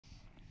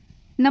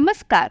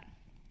नमस्कार.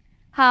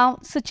 हांव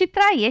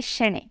सुचित्रा एस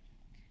शेणय.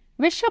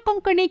 विश्व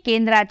कोंकणी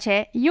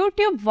केंद्राचे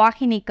यूट्यूब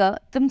वाहिनीक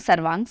तुम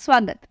सर्वांक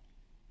स्वागत.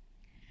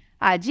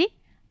 आजी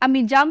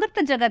आमी जागृत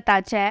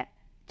जगताचे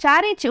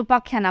चारच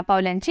उपाख्यानां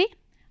पावल्यांची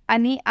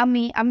आनी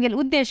आमी आमगेल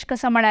उद्देश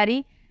कसो म्हळ्यार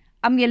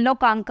आमगेल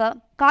लोकांक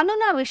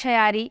कानुना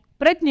विशयारी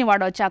प्रज्ञ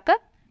वाडोवच्याक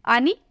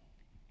आनी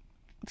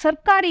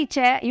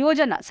सरकारीचे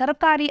योजना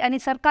सरकारी आनी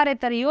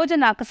सरकारेतर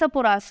योजना कसो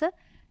पुरो आसा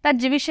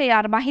ताजे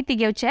विशयार माहिती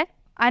घेवचे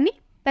आनी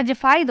ताजे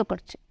फायदो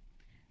करचे.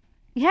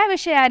 ह्या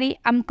विशयारी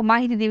आमकां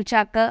माहिती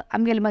दिवच्याक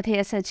आमगेल मध्ये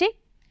आसाची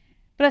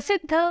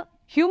प्रसिद्ध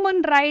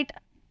human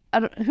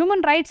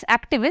rights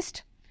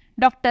activist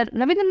doctor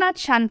Rabindranath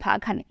Shanbhag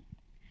हांणी.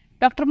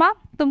 डॉक्टर मा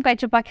तुमकां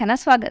आयच्या उपाख्यानां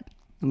स्वागत.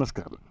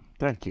 नमस्कार.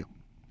 थँक्यू.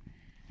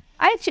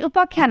 आयच्या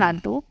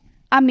उपाख्यानांतू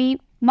आमी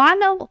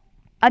मानव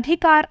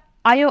अधिकार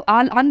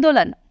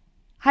आंदोलन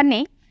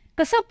हांणी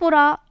कसो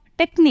पुरा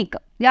टेक्नीक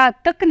या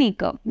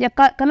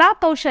कला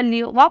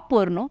कौशल्य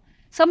वापरून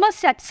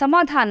समस्याचे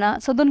समाधान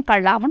सोदून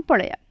काडला म्हूण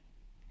पळया.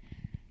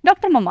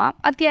 डॉक्टर मामा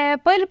आता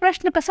पयलो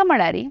प्रश्न कसो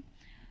म्हळ्यार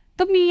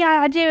तुमी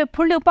हाजे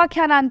फुडल्या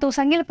उपाख्यानांत तूं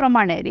सांगिल्ले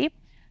प्रमाणे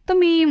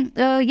तुमी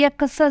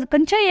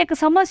खंयच्याय एक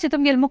समस्या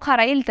तुमगेर मुखार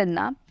येयली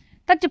तेन्ना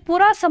ताचें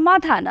पुरा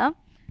समाधान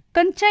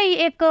खंयच्याय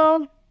एक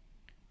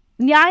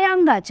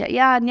न्यायांगाचे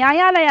या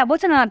न्यायालया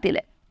वचनांत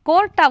येयलें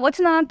कोर्टा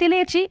वचनांत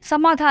येयलेची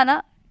समाधान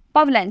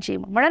पावल्यांची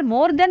म्हळ्यार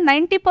मोर दॅन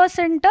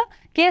 90%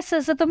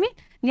 केसीस तुमी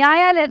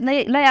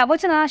न्यायालया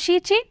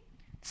वचनाशीची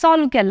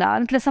सॉल्व केला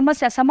इतले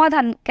समस्या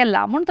समाधान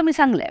केला म्हणून तुमी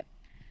सांगले.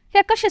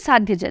 हे कशें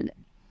साध्य जालें?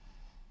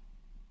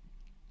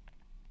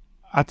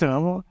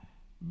 आतां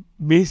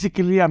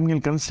बेसिकली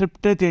आमगेलें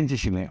कन्सेप्ट तेंचे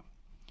आशिल्लें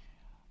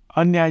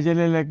अन्याय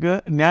जाल्ल्याक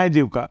न्याय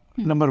दिवका.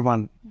 नंबर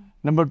 1.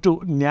 नंबर 2,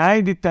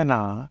 न्याय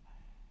दितना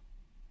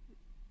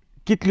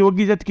कितली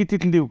वगी जाता की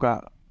तितली दिवका.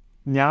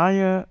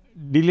 न्याय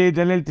डिले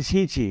जाल्यार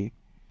तशीची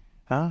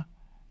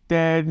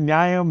ते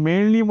न्याय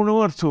मेळ्ळी म्हणून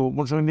वरचो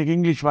म्हणून सांगून एक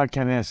इंग्लीश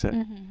वाक्यान आसा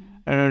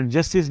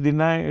जस्टीस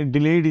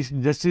डिलेड इज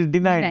जस्टीस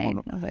डिनायड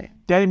म्हणून.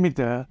 त्या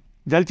निमित्त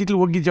जाल्यार तितली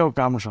वगी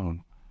जावका म्हणून सांगून.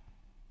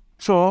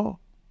 सो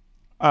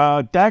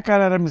त्या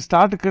काळार आमी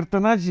स्टार्ट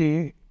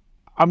करतनाची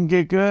आमकां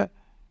एक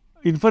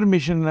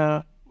इन्फॉर्मेशन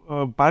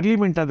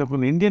पार्लिमेंटा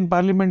दाखोवन इंडियन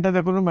पार्लिमेंटा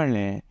दाखोवन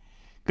मेळ्ळें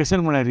कशें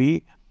म्हळ्यार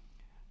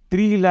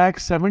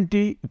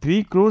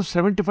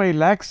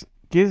 3,75,00,000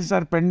 cases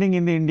R pending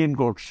in the Indian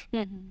courts.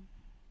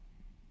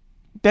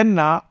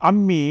 तेन्ना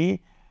आमी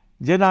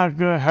जेन्ना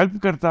हेल्प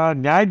करता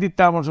न्याय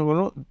दिता म्हूण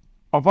सांगून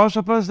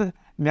अपासपस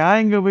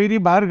न्यायांग वयरी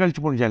भायर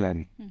घालचें म्हूण जाल्यार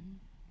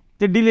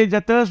ते डिले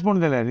जाताच म्हूण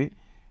जाल्यार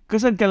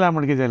कसं केलां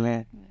म्हण कितें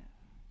जालें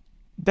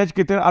तेजे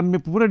खातीर आमी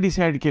पुरो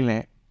डिसायड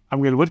केलें.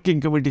 आमगेले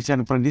वर्कींग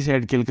कमिटीच्यान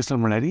डिसायड केलें कसं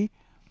म्हळ्यार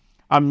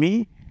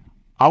आमी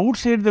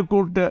आवटसायड द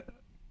कोर्ट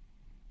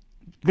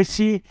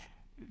कशी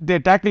ते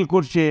टॅकल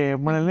करचे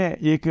म्हणलें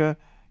एक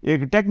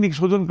टॅक्नीक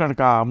सोदून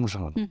काडका म्हूण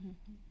सांगून.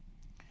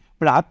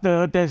 पण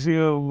आतां ते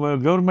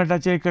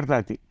गव्हर्मेंटाचे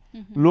करता ती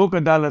लोक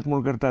अदालत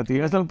म्हूण करता ती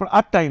असं पण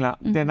आत्तां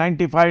आयलां ते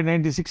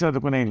 95-96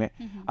 देखून आयलें.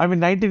 आमी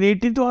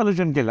 1980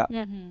 आलोचन केला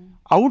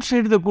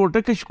आवटसायड द कोर्ट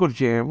कशें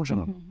करचें म्हूण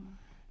सांगून.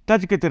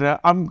 ताजे खातीर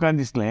आमकां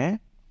दिसलें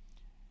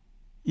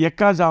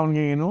एका जावन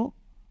न्हू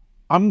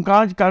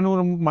आमकांच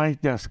कानून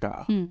माहिती आसता.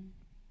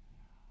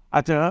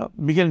 आतां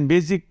म्हगेलें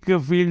बेसीक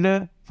फील्ड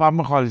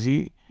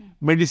फार्माकॉलॉजी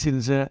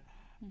मेडिसिन्स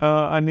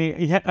आनी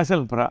हें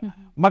आसलें पुरा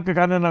म्हाका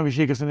कानुना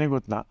विशीं कसं नाही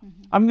गोतना.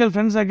 आमगेले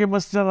फ्रेंड्सांक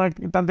मस्त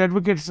तांचे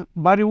एडवोकेट्स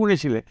बारी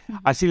उणे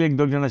आशिल्ले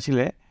 1-2 जाण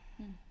आशिल्ले.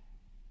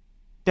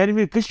 त्या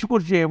निमित्त कशें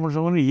करचें म्हूण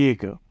सांगून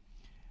एक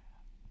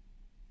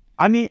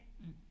आनी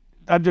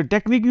ताजो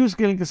टॅक्नीक यूज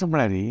केलें कसं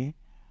म्हळ्यार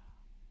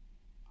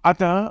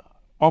आतां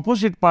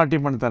ऑपोजीट पार्टी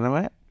म्हणटा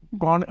न्हय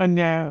कोण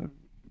अन्याय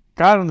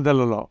कारण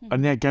जाल्लो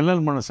अन्याय केलेलो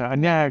म्हूण आसा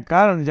अन्याय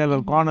कारण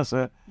जाल्लो कोण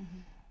आसा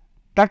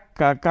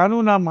ताका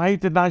कानुना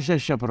माहिती नाशें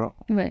आसचें पुरो.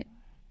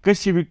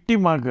 कशी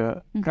विक्टिमाक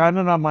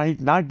कानुना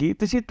माहिती ना की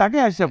तशी ताके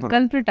आसचें पुरो.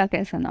 कल्प्रिटाक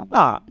आसना.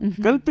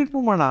 कल्प्रीट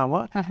म्हणा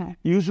हांव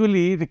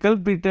युजली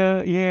कल्प्रीट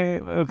हे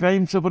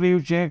क्रायम्स पुरो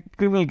येवचे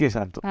क्रिमिनल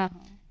केसांत.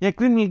 हे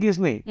क्रिमिनल केस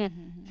न्हय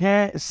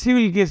हे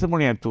सिवील केस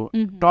म्हूण येता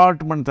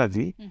टॉर्ट म्हणटा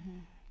ती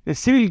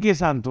सिवील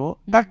केसांत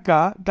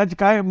ताका ताची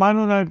कांय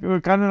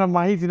कानुना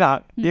माहिती ना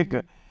एक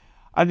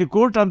आनी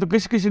कोर्टांत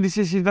कशें कशें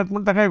डिसिशन जाता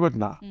म्हूण ताकाय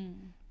गोतना.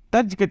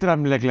 ताजे खातीर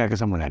आमी लेखल्या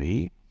कसं म्हळ्यार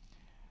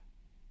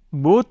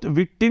बोथ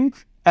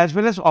विक्टिम्स एज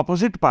वेल एज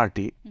ऑपोजीट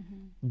पार्टी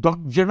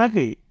दोग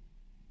जाणांकय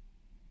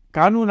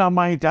कानूना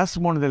माहिती आस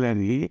म्हूण जाल्यार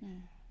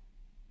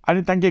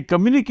आनी तांचें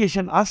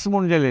कम्युनिकेशन आस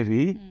म्हूण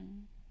जाल्यार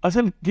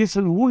असल केस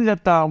उण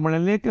जाता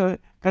म्हणलें एक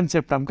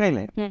कन्सेप्ट आमकां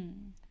आयलें.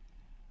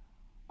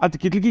 आतां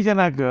कितलीं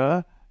जाणांक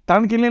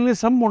ताण केलेलें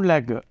सम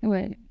म्हणल्याक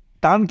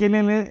ताण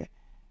केलेलें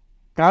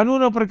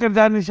कानून प्रकार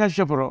जाय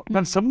आसचें पुरो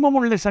कारण सम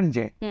म्हणलें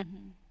सांगचें.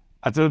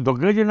 आतां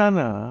दोगांय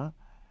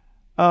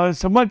जाणांन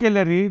सम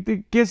केल्यार ती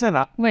केस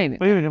ना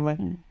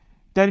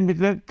त्या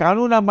निमित्त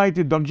कानूना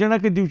माहिती दोग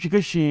जाणांक दिवची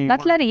कशी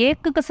घातल्यार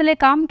एक कसलें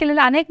काम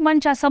केलेलें अनेक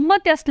मनशां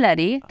संमत आसल्यार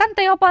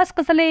तांकां येवपास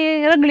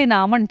कसलें रगडी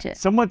ना म्हणचे.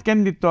 संमत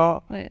केन्ना दिता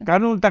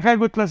कानून ताकाय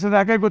गोतलो आसता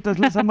ताकाय गोतलो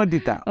आसता संमत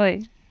दिता.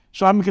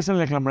 सो आमी कसं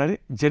लेखला म्हळ्यार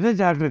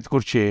जनजागृत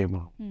करचे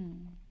म्हणून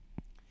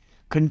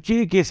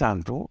खंयचीय केस आहा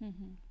तूं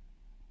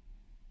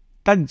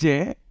तांचे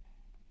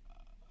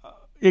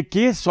एक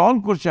केस सॉल्व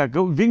करच्याक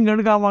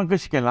विंगड गांवां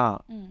कशें केलां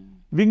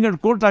विंगड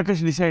कोर्टाक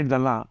कशें डिसायड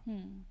जालां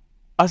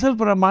असल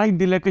म्हायती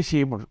दिल्या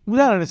कशी म्हणून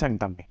उदाहरण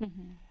सांगता आमी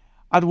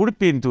आतां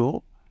उडपीन तूं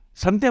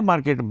संते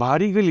मार्केट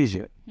भारी गलीज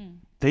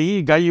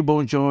थंय गायी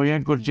भोंवच्यो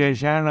हें करचें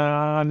शेण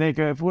आनीक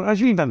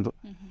अशें वयता तूं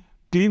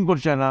क्लीन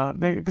करचें ना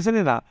तें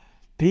कसं ना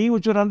थंय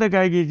वचून रांदता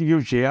गाय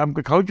घेवचे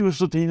आमकां खावची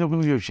वस्तू थंय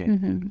नकळून घेवचे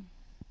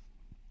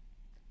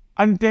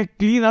आनी तें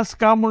क्लीन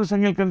आसता म्हणून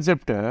सांगलें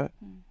कन्सेप्ट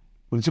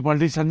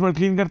म्युनिसिपालिटी सांजवळ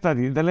क्लीन करता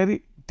ती जाल्यार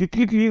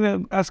तितली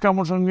क्लीन आसता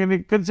म्हणून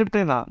सांगलें कन्सेप्ट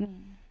ना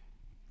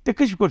तें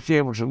कशें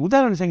करचें म्हणून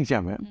उदाहरण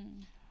सांगचें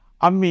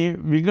आमी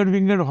विंगड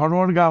विंगड व्हड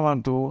व्हड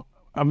गांवांत तूं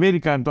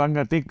अमेरिकान तूं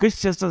हांगा थंय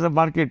कशें आसता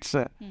मार्केट्स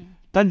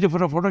तांचे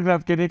फुडें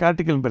फोटोग्राफ केले एक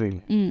आर्टिकल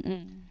बरयलें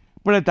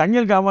पळय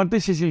तांगेल्या गांवांत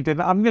तशें आशिल्लें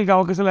तेन्ना आमगेल्या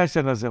गांवांत कसो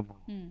आसचें सर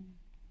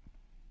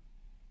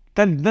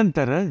ताजे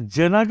नंतर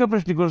जनाक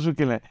प्रश्न करून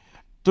केलें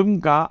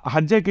तुमकां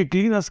हाजे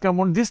क्लीन आसता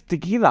म्हणून दिसता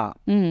की ना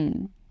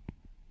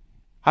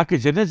हाका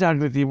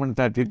जनजागृती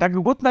म्हणटा ती ताका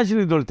गोत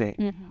नाशिल्लें दवर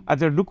तें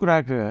आतां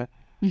डुकराक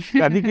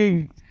आनीक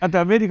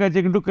आतां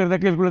अमेरिकाचे डुकर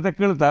दाखयले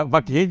ताका कळटा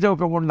बाकी हें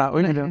जावं म्हण ना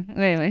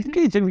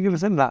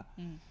वयलें ना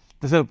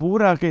तसो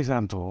पुरा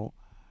केसान तूं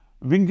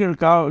विंगड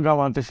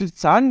गांवांत तशी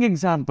सांग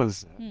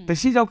एग्जाम्पल्स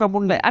तशी जावं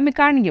म्हण ना आमी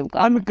काण घेवं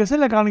आमी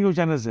कसले काण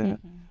घेवचे ना सर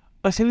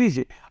असलीच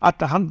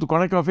आतां हांव तूं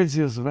कोणाक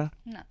ऑफेन्सीव आसा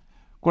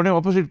कोणे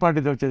ऑपोजीट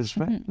पार्टी जावचें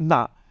आसा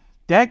ना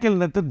तें केलें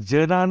नंतर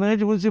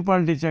जनानच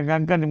म्युनिसिपालिटीच्या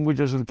हांकां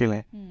निमगुजें सुरू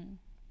केलें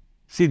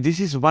C this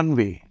is one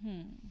way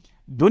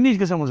दोनीय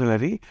कसं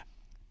म्हणल्यार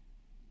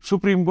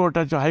सुप्रीम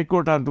कोर्टाचो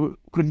हायकोर्टांत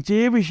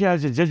खंयचेय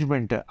विशयाचे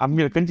जजमेंट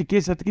आमगे खंयची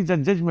केस जाता की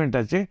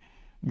जजमेंटाचे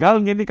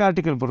घालून गेली एक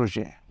आर्टिकल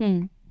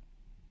बरोवचें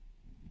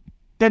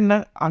तेन्ना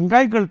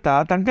हांकांय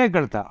कळटा तांकांय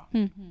कळटा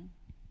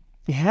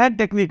हे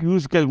टॅक्नीक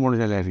यूज केलें म्हण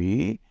जाल्यार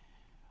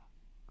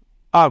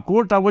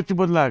कोर्टा वचचे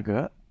बदलाक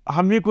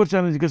आमी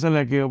करच्यान कसं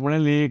लायक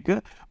म्हळ्यार एक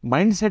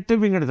मायंडसेट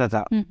विंगड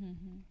जाता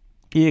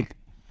एक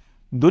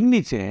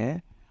दोनीचे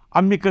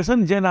आमी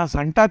कसं जेन्ना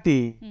सांगता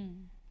ती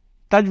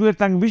ताजे वयर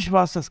तांकां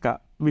विश्वास आसता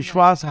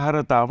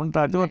विश्वासार्हता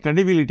म्हणटा किंवा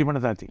क्रेडिबिलिटी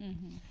म्हणटा ती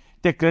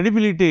ते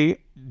क्रेडिबिलिटी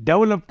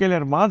डेवलप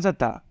केल्यार मात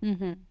जाता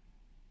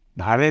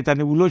धारेत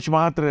आनी उलोवच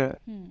मात्र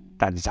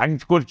ताजे सांग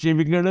करचें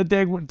विंगड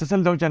तें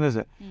तसलें जावचें ना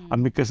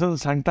आमी कसं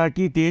सांगता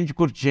की तेंच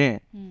करचें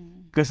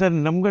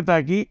कसं नमगता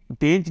की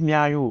तेंच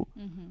न्याय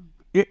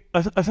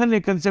असं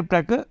एक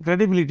कन्सेप्टाक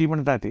क्रेडिबिलिटी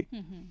म्हणटा ती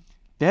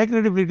ते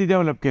क्रेडिबिलिटी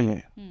डेवलप केलें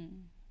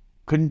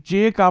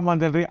खंयचेय कामां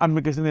जाल्यार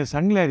आमी कसं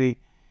सांगल्यार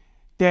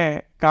ते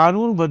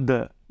कानूनबद्द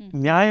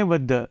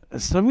न्यायबद्द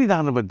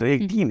संविधानबद्द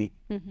एक तीन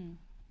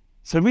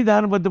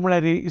संविधानबद्द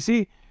म्हळ्यार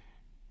सी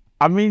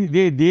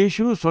आमी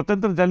देश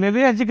स्वतंत्र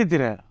जाल्लेले हाजे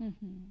खातीर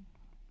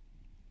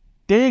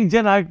ते एक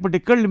जन आयकपटी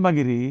कळ्ळें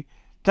मागीर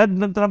ताजे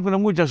नंतर आमकां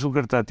नमूज आसूं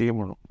करता ती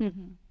म्हणून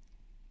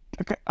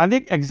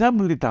आनीक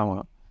एग्जाम्पल दिता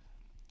हांव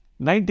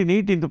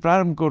 1918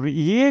 प्रारंभ करून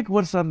एक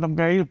वर्सान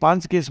आमकां येयले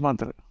 5 केस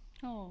मात्र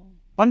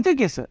 5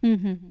 केस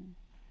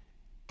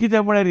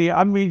कित्याक म्हळ्यार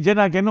आमी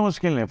जनाक एनावंस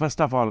केलें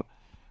फर्स्ट ऑफ ऑल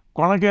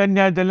कोणाक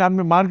अन्याय जाल्यार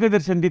आमी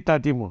मार्गदर्शन दिता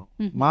ती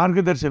म्हणून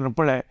मार्गदर्शन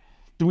पळय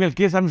तुमगेले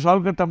केस आमी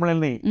सॉल्व करता म्हळें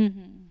न्ही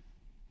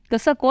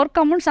कसं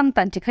कोरका म्हूण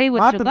सांगता खंय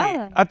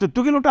आतां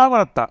तुगेलो उठो हांव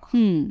राखता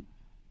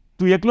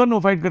तूं एकलो न्हू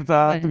फायट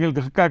करता तुगेले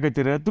हक्का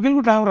खातीर तुगेलो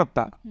उठो हांव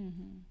राखता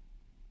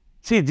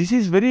C this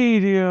is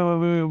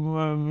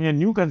very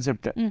new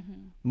concept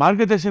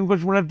मार्गदर्शन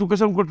करचें म्हळ्यार तूं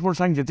कसो करचें म्हूण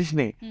सांगचें तशें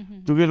न्ही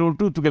तुगेलो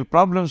उठू तुगेले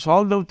प्रॉब्लम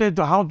सॉल्व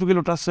जावते हांव तुगेलो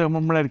उठो आसा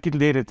म्हळ्यार कितलें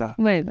धैर्य येता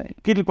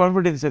कितलें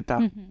कॉन्फिडन्स येता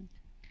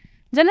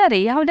जाल्यार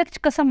हांव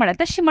कसं म्हळ्यार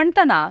तशें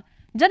म्हणटना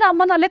जेन्ना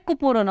मना लेक्कू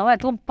पुरो न्हू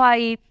तूं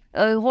पाय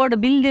व्हड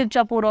बिल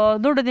दिवच्या पुरो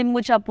दुड्ड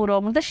दिमगुच्या पुरो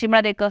म्हण तशी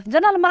म्हळ्यार एक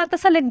जेन्ना म्हाका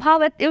तसो एक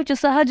भाव येवचे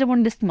सहज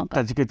म्हूण दिसता म्हाका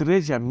ताजे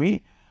खातीरच आमी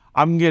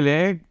आमगेले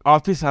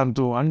ऑफिसान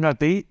तूं हांगा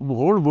थंय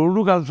व्हड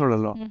बोर्डू घालून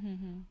सोडलो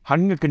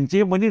हांगा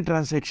खंयचेय मनी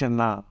ಟ್ರಾನ್ಸಾಕ್ಷನ್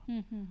ನಾ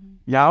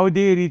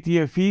ಯಾವುದೇ ರೀತಿಯ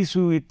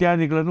ಫೀಸು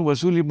ಇತ್ಯಾದಿಗಳನ್ನು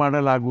ವಸೂಲಿ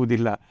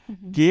ಮಾಡಲಾಗುವುದಿಲ್ಲ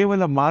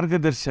ಕೇವಲ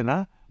ಮಾರ್ಗದರ್ಶನ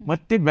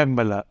ಮತ್ತೆ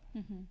ಬೆಂಬಲ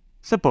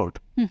सपोर्ट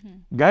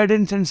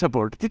गायडन्स एंड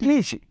सपोर्ट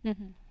तितलीशी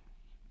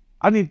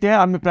आनी ते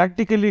आमी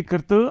प्रॅक्टिकली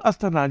करता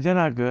आसतना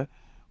जनाक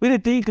वयले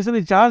ते कसं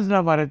चार्ज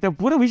ना मारे ते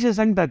पुरो विशय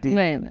सांगता ती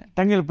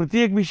तांगेले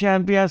प्रत्येक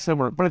विशयान ते आसा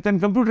म्हण पण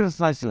तेन्ना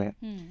कंप्युटर्स नासले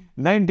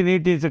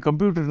 1980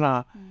 कंप्युटर ना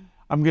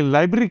आमगे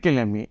लायब्ररी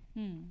केली आमी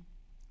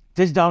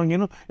तेच जावन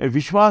न्हू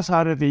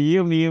विश्वासार्हते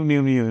येवन येवन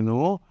येवन येवन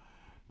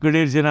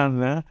कडेर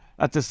जनान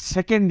आतां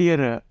सेकंड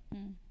इयर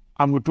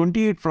आमकां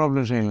 28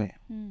 प्रॉब्लम्स येयले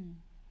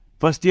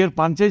फर्स्ट इयर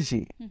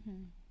 5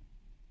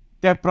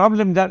 त्या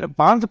प्रॉब्लेम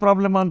 5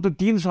 प्रॉब्लेमान तूं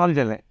 3 सॉल्व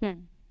जाले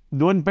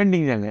 2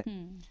 पेंडींग जाले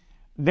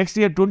नेक्स्ट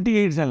इयर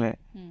 28 जाले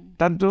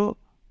तातूंत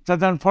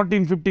सादारण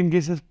 14-15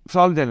 केसीस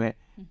सॉल्व जाले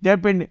ते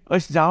पेंडींग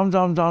अशें जावन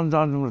जावन जावन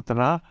जावन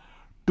उरतना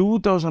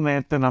 2000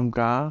 येतना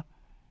आमकां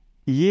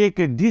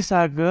एक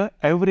दिसाक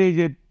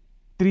एवरेज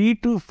 3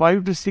 to 5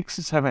 to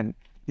 6 7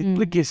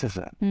 इतले केस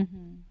आसा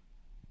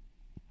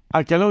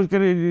ಕೆಲವು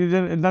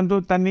ನಂದು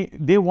ತನ್ನಿ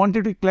ದೇ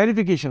ವಾಂಟೆಡ್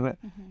क्लॅरिफिकेशन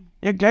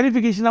हे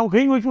क्लॅरिफिकेशन हांव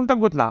खंय वचून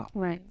ताका वतना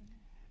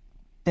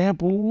तें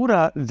पुरा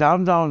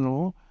जावन जावन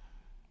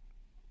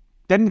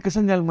तेन्ना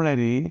कशें जालें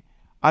म्हळ्यार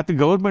आतां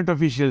गव्हर्मेंट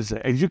ऑफिशियल्स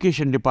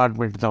एज्युकेशन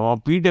डिपार्टमेंट जावं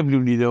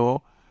PWD जावं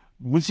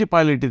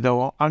म्युनिसिपालिटी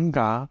जावं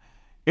हांकां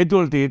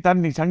येतोळटी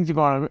तांणी सांगचें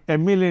कोण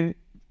MLA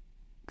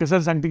कसं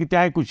सांगता की तें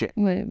आयकुचें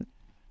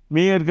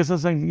मेयर कसं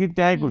सांगता की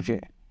तें आयकुचें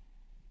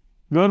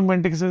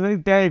गव्हर्मेंट कसं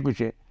सांगता तें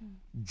आयकुचें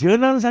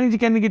जनान सांगचें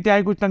केन्ना की तें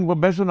आयकुचें तांकां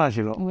अभ्यासूच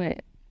नाशिल्लो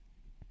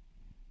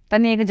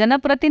तांणी एक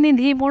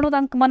जनप्रतिनिधी म्हणून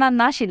तांकां मनान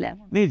नाशिल्लें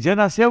न्ही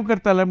जना सेव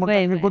करताले म्हूण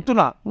तांकां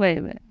गोतूना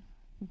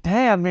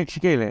तें आमी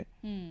शिकयलें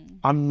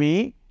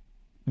आमी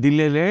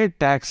दिलेले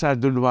टॅक्सा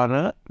दुडवान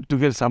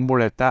तुगेलो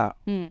सांबाळ येता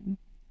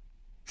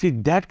see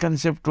that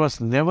concept was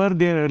never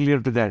there earlier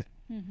to that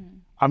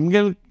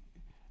आमगेल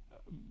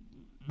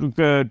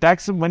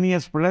tax मनी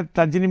आसा पळय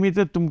ताजे निमित्त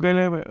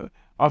तुमगेले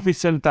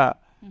ऑफिस चलता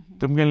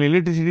तुमगेले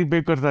इलेक्ट्रिसिटी पे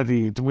करता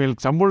ती तुमगेले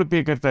सांबाळ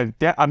पे करता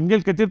ते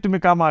आमगेले खातीर तुमी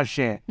कामां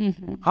आसचें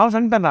हांव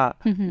सांगता ना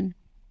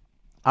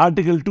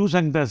आर्टिकल 2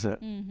 सांगता sir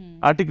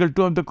article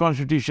 2 of the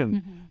constitution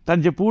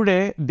तांचे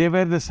फुडें they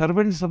were the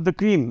servants of the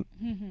queen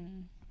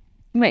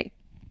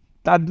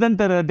ताजे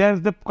नंतर they are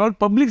the called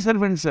public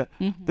servants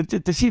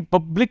तशी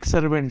पब्लीक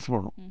सर्वंट्स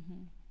म्हणून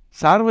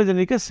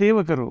सार्वजनिक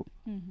सेवकरू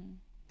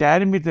त्या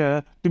निमित्त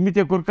तुमी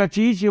ते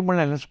करपाची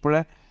म्हणाले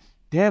पळय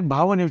ते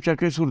भावन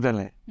येवच्याक सुरू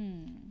जालें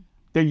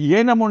ते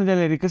येना म्हणून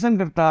जाल्यार कसन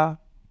करता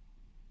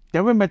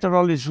तेवूय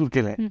मॅथडॉलॉजी सुरू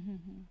केलें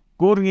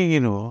कोरगी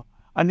न्हू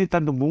आनी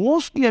तातूंत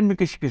मोस्टली आमी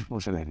कशी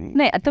जाल्यार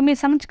नाही तुम्ही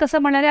सांगचे कसं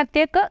म्हणाले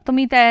ते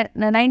तुम्ही ते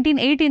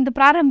 1918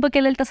 प्रारंभ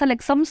केलेलं तसं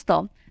एक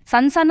संस्था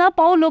सनसन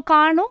पावलो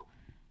काणू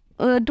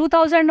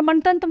 2000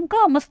 म्हणटा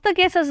तुमकां मस्त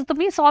केसीस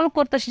तुम्ही सॉल्व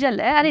करता तशें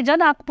जालें आनी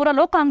जनाक पुरो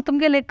लोकांक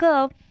तुमगेले एक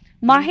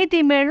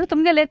माहिती मेळ्ळी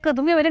तुमगेले एक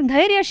तुमगे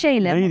धैर्य अशें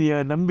येयलें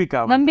धैर्य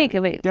नंबिका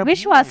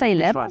विश्वास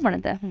येयले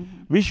म्हणटा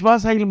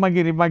विश्वास आयले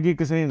मागीर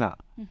कसं येना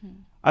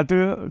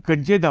आतां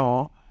खंयचे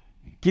जावं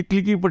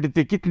कितली पटी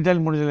ते कितले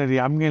जालें म्हणून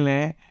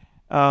जाल्यार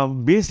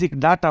बेसीक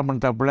डाटा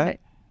म्हणटा पळय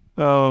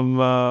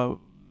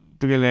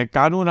तुगेले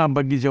कानूना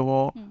ಬಗ್ಗೆ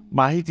जावं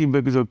माहिती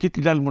ಬಗ್ಗೆ जावं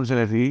कितले जालें म्हणून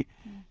जाल्यार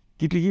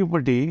कितली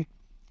पटी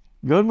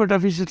गव्हर्मेंट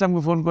ऑफिशियल्स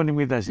आमकां फोन करून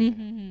मेळटा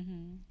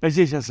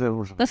तशें आसा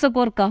कसं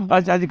करता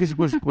आजी कशें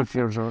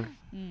करचें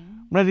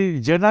म्हळ्यार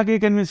जनाकय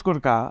कन्विन्स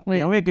करता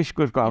हांवें कशें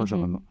करता हांव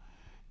सांगून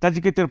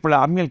ताजे खातीर पळय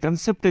आमगेलें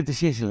कन्सेप्ट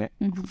तशी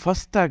आशिल्लें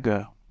फस्टाक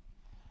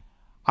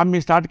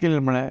आमी स्टार्ट केलें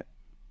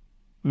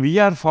म्हळ्यार we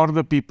R for the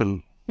people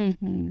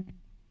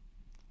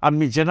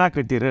आमी जना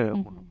खातीर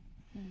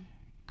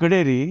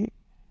कडेरी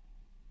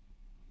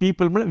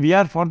पीपल म्हळ्यार we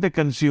R for the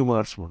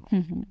consumers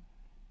म्हणून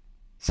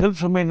ಸ್ವಲ್ಪ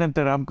ಸಮಯ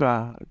ನಂತರ आमकां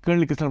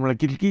कळ्ळें कसं म्हळ्यार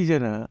कितलीं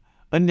जाणां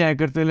अन्याय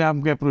करतले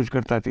आमकां एप्रोच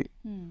करता ती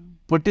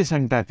पट्टी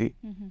सांगता ती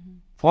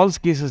फॉल्स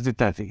केसीस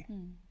दिता ती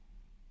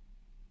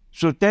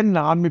सो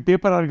तेन्ना आमी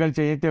पेपरार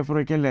घालचें हें तें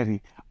फुडें केल्यार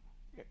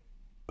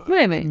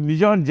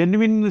निजोन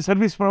जेन्युइन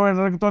सर्वीस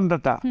प्रोवायडराक तोंड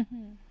जाता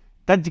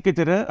तांचे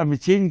खातीर आमी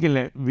चेंज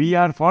केलें we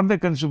R for the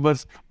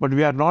consumers but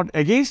we R not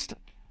against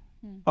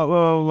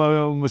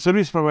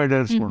service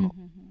प्रोवायडर्स म्हणून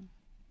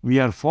we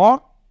R for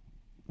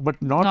but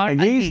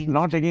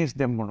not against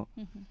them म्हणून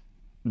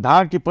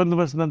 10 की 15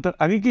 वर्स नंतर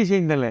आनीकय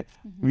चेंज जालें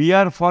वी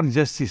आर फॉर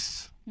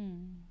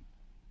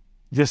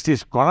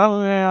जस्टीस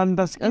कोणाला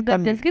अंदाज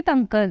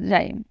तांकां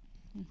जाय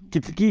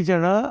कितलीं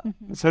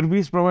जाणां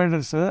सर्वीस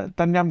प्रोवायडर्स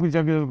तांणी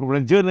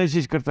आमकां जन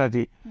अशीच करता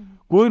ती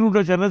कोयर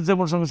उडोवचे नच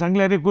म्हणून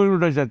सांगल्यार कोयर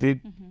उडोवचे ती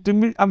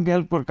तुमी आमकां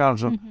हेल्प करता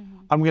वचून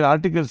आमगेले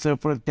आर्टिकल्स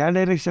त्या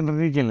डायरेक्शनान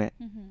गेलें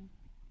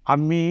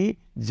आमी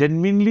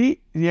जेन्युइनली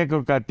हें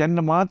करता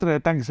तेन्ना मात्र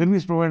तांकां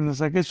सर्वीस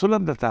प्रोवायडर्साक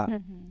सुलभ जाता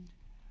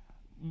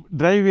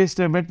ड्राय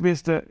वेस्ट वेट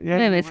वेस्ट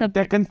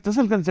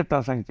तसलो कन्सेप्ट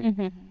हांव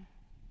सांगचें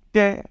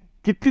ते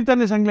कितली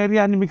ताणें सांगल्यार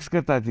आनी मिक्स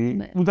करता ती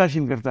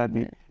उदासीन करता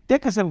ती ते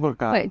कशें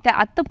करता ते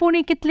आतां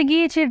पूण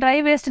कितलीं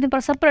ड्राय वेस्ट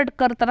सपरेट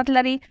करता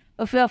नातल्यार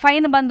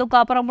फायन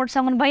बांदूका प्रमोट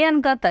सांगून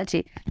भयान करताची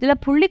जाल्यार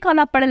फुडली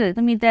काळां पडलें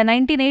तुमी त्या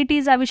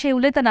 1980s विशयी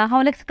उलयतना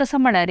हांव कसं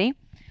म्हळ्यार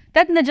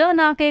तेन्ना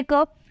जनाक एक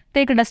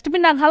ते एक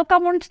डस्टबिनाक घालका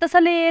म्हणून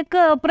तसले एक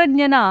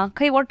प्रज्ञ ना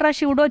खंय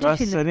वट्राशी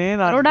उडोवचे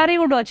रोडारी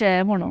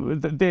उडोवचे म्हणून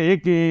ते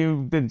एक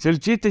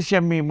चलची तशी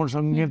आमी म्हूण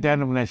सांगून त्या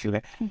नमुने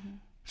आशिल्लें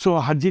सो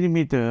हाजे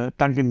निमित्त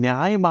तांकां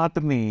न्याय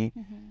मात्र न्ही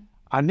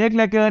आनी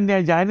एकल्याक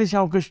न्याय जायनाशें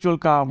हांव कशें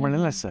चोलका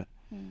म्हणलेलें आसा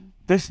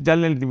तशें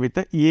जाल्ले निमित्त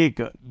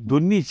एक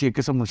दोनीचे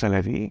कसं म्हणून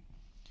जाल्यार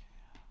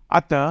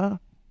आतां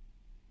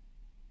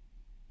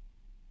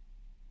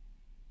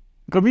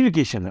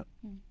कम्युनिकेशन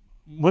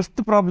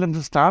मस्त प्रॉब्लेम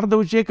स्टार्ट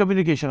जावचे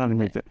कम्युनिकेशना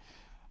निमित्त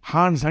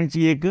हाण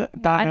सांगची एक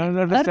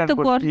त्या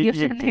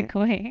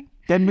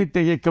निमित्त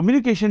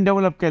कम्युनिकेशन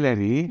डेवलप केल्यार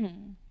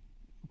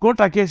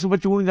कोर्टा केस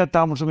उणी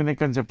जाता म्हणून एक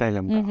कन्सेप्ट आयले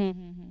आमकां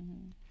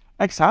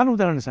एक सान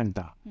उदाहरण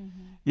सांगता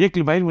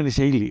एक बायल मनीस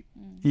येयली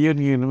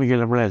येवन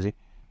गेल्या म्हळ्यार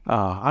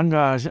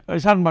हांगा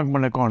शानबाग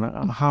म्हळ्यार कोण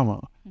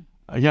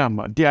या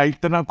ती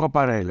आयकतना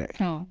कोपार आयले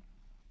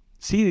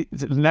सी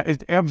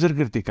ऑब्जर्व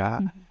करता का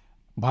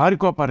भारी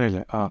कोपार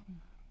आयले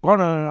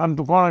कोण आनी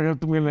तूं कोण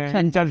तुमगेलें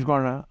इन्चार्ज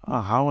कोण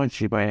हांव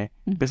मातशी पळय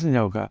तशें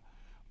जावका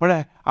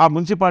पळय आ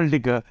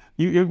मुन्सिपाल्टीक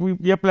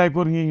एप्लाय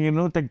करून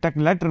न्हू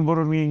ताका लेटर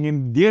बरोवन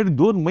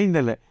 1.5-2 म्हयने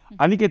जाले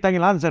आनीक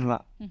तागेलें आन्सर ना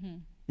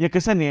हें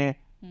कशें न्ही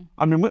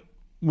आमी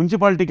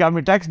मुन्सिपाल्टीक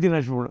आमी टॅक्स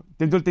दिनाशिल्ले म्हणून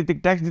तेंचो ते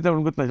टॅक्स दिता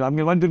म्हणून करनाशिल्ले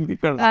आमी वांटून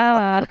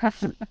कळना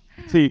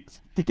सी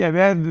ती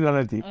वेळ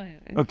जाल्या ती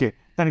ओके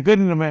ताणें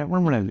करिना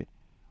म्हणून म्हणाली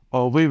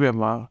वय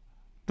बेमा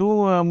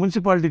तूं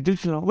मुन्सिपाल्टी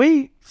दिवचो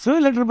वय स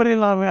लेटर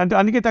बरयलां हांवें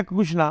आनीक ताका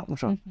खुश ना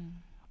म्हणून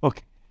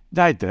ओके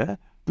जायत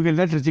तुगे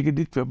लेटरची कितें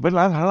दित बरें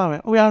हाडलां हांवें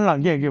वय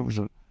हाडलां घे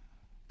म्हणून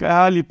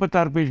काल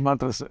 26 पेज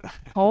मात्र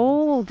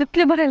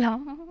तितलें बरयलां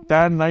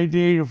त्या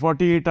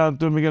 1948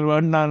 तुमगेले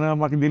अण्णान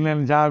म्हाका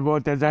दिल्लें जागो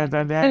ते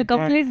जाय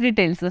कंप्लीट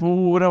डिटेल्स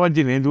पुरा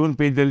वाचिलें 2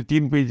 पेज जाले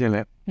 3 पेज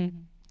जाले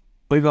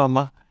पळय गो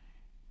अम्मा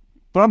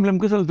प्रॉब्लेम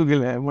कसो जालो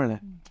तुगेलें म्हणलें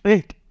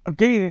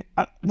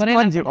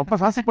ए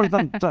वापस आस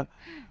पडटा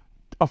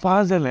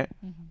फास्ट जालें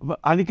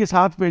आनीक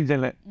 7 पेज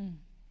जाले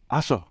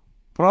आसो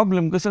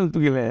प्रॉब्लेम कसो जालो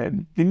तुगेलें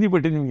तिनी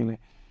पटेन तुमगेलें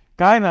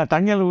काय ना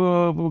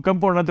तांगेले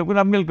कंपाउंडा तकून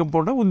आमगेले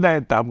कंपाउंडा उदक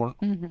येता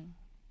म्हणून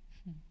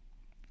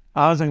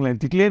हांव सांगलें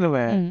तितलें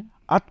न्हय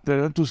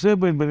आतां तुसें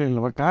पळय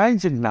बरयलें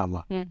कांयच ना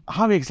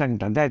हांव एक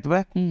सांगता जाय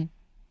तुवें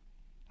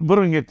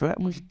बरोवन घेत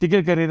तुवें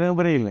तिके करेन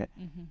बरयलें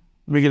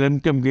म्हगेलें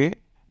अमके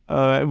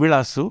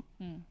विळासू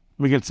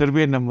म्हगेले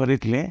सर्वे नंबर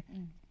इतलें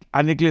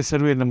आनीकले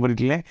सर्वे नंबर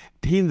इतलें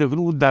थीन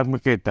दवरून उदक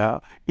म्हाका येता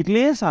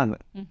इतलें सांग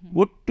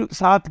ಒಟ್ಟು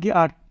 7 की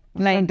 8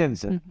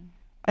 सेंटेन्स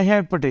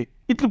हें पटय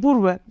इतलें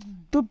पुरवं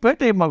तूं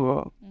पटय मगो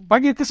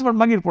मागीर कसं म्हण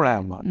मागीर पळय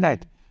अम्मा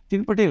जायत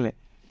तिणें पटयलें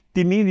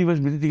 3 दिवस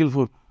भितर तिगेले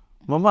फोन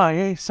मम्मा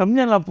हें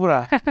समजना पुरा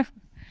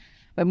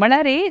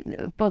म्हळ्यार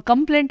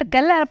कंप्लेंट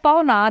केल्यार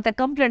पावना त्या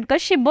कंप्लेंट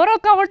कशी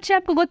बरोवंक आवडची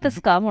आमकां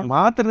गोतसका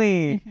मात न्ही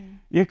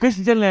हें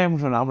कशें जालें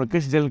म्हणून हांव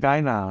कशें जालें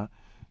काय ना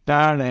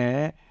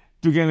ताणें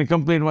तुगेलें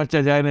कंप्लेंट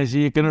वाचच्या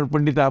जायनाशी कन्नड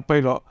पंडीत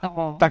आपयलो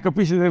ताका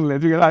पिशे धरले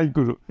तुगेलें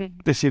आयकून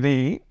तशें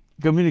न्ही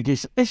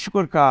कम्युनिकेशन अशें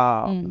करता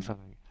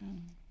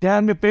त्या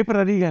आमी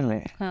पेपरार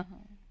घालें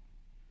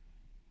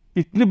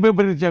इतलें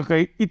बरें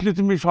काय इतलें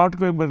तुमी शॉर्ट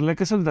खंय बरयलें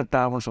कसो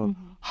जाता म्हणून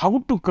how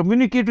to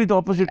communicate with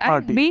opposite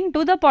party being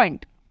to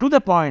the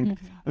point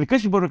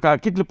कशें बरोवका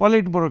कितलें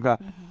पॉलೈಟ್ बरोवका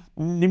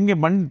ನಿಮಗೆ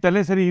ಮಣ್ಣು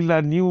ತಲೆ ಸರಿ ಇಲ್ಲ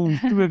ನೀವು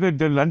ಇಷ್ಟು ಬೇಗ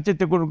ಲಂಚ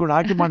ತಗೊಂಡು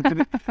ಹಾಕಿ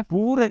ಮಾಡ್ತೀರಿ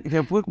ಪೂರ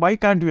why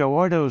can't we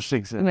avoid hour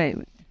things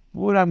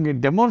ಪೂರ ನಮಗೆ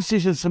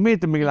ಡೆಮಾನ್ಸ್ಟ್ರೇಷನ್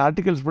समेत मिगेल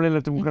आर्टिकल्स पळयला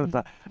तुमकां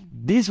कळटा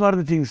दीस आर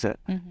द थिंग्स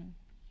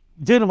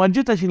जर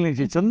मज्जत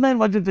आशिल्ली चंदान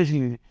मज्जत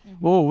आशिल्ली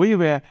ओ वय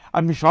वे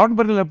आमी शॉर्ट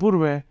बरयला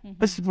पुरवे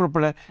तशें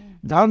पळय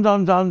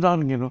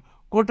जावन गेलो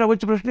कोर्टा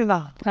वचचे प्रश्न ना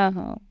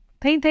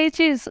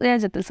थंयची हें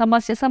जाता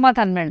समस्या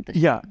समाधान मेळटा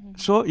या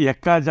सो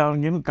एका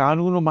जावन घेवन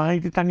कानून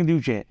माहिती तांकां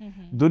दिवचें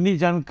दोनी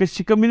जावन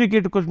कशें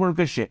कम्युनिकेट करचें म्हणून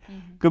कशें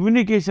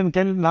कम्युनिकेशन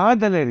केलें ना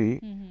जाल्यार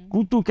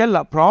तूं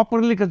केला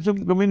प्रॉपरली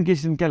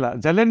कम्युनिकेशन केला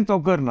जाल्यार तो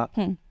करना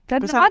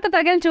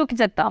तागेलें चूक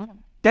जाता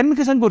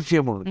तेन्ना कशें करचें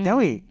म्हणून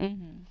तेवूय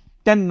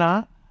तेन्ना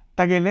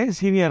तागेलें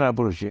सिनियरा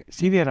बरोवचें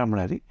सिनियरा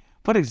म्हळ्यार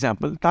फॉर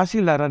एग्जाम्पल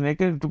तहसीलदारान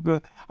एक तुका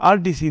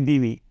RTC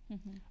दिनी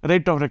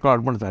रायट ऑफ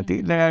रेकॉर्ड म्हणटा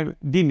ती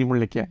दिनी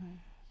म्हणलें की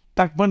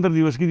ताका 15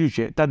 दिवस कितें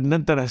दिवचे ताजे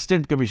नंतर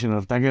असिस्टंट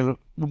कमिशनर तागेलो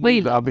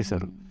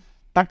ऑफिसर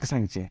ताका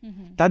सांगचें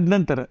ताजे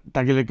नंतर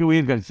तागेले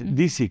वयर घालचें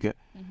DCक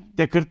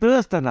ते करता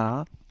आसतना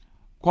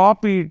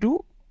copy to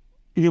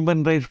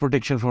human rights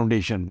protection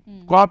foundation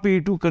copy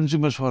to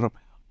consumers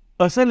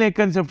forum असलें एक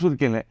कन्सेप्ट सुरू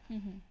केलें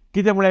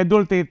कितें म्हळ्यार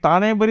येदोळ ते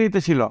ताणें बरयत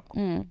आशिल्लो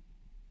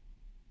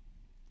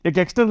एक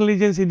एक्सटर्नल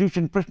एजन्सी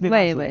दिवचें प्रश्न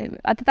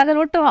आतां ताका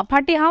रोट्ट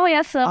फाटी हांव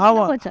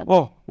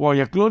ओ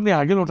एकलो न्ही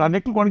हागेलो रोट आनी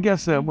एकलो कोण कितें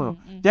आसा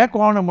म्हणून ते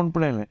कोण म्हूण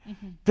पळयलें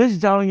तशें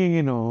जावन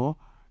गे न्हू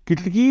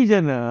कितलीं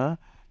जन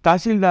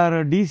तहसीलदार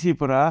DC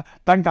पुरा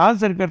तांकां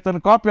आन्सर करतना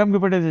कॉपी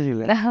आमकां पडयत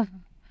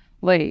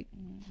आशिल्ले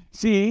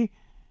सी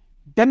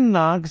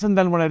तेन्ना कशें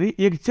जालें म्हळ्यार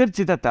एक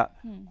चर्चा जाता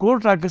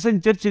कोर्टाक कशें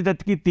चर्चा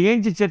जाता की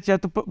तेंची चर्चा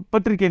आतां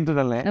पत्रिकेंत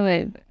जालें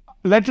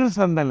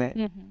लेटर्सान जालें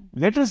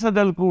लेटर्सान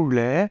जालें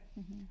कुडले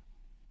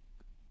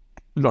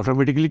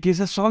ऑटोमॅटिकली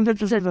केसीस सॉल्व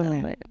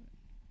जाता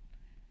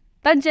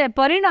तांचे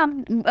परिणाम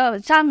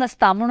चांग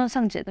आसता म्हणून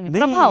सांगचे तुमी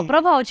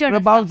प्रभाव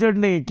चड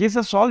न्ही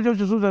केसीस सॉल्व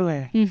जावचे सुरू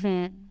जालें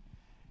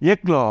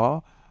एकलो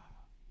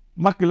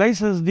म्हाका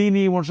लायसन्स दी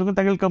न्ही म्हूण सांगून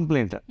तागेली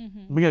कंप्लेंट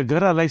म्हगे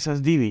घरा लायसन्स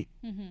दी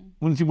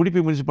न्ही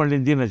उडपी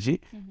मुन्सिपाल्टीन दिनाची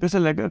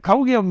कसं जालें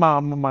खाऊ घे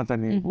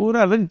मातांनी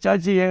पुरा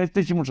लंचाची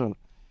तशी म्हूण सांग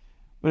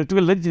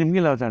तुका लंच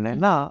निमगे लावता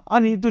ना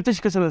आनी तूं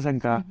तशें कसं जालें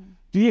सांगता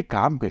तूं एक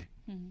काम कर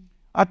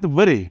आतां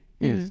बरें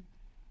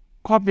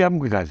कॉपी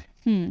आमकां घाल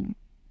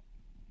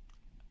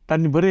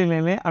तांणी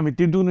बरयलेलें आमी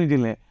तिडूनय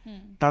दिलें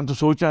तांचो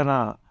सोवचा ना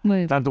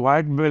तांचो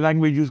वायट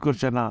लँग्वेज यूज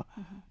करचें ना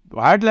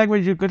वायट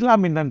लँग्वेज यूज करतले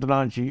आमी तांचो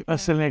नाची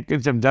असलें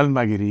कन्सेप्ट जालें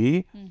मागीर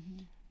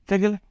ते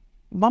गेले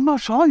मामा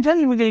सॉल्व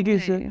जालें म्हगेलें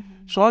केस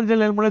सॉल्व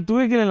जालें म्हळ्यार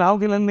तुवें केलें हांव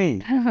केलें न्ही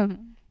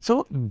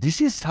so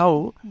this is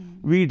how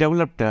we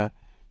developed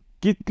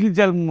कितलें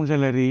जालें म्हूण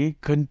जाल्यार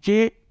खंयचे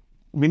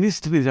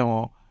मिनिस्ट्री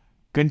जावं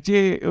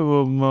खंयचे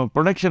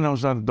प्रोडक्शन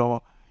हावसान जावं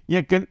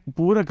हे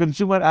पुरा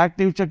कंज्युमर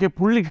एक्ट येवचे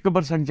फुडली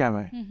खबर सांगचें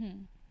हांवें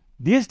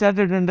they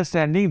started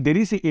understanding there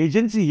is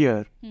agency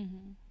here.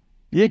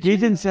 एक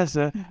एजन्सी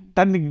आसा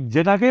तांणी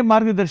जनाकय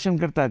मार्गदर्शन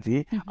करता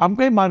ती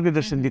आमकांय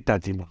मार्गदर्शन दिता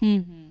ती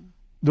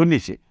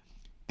दोनीचे.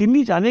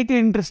 तिनीच आनीक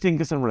इंटरेस्टिंग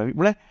कशें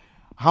म्हळ्यार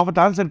हांव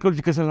आतां आन्सर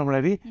करचें कशें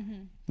म्हळ्यार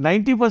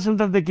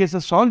 90% ऑफ द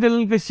केसीस सॉल्व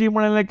जालें कशी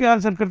म्हळ्यार की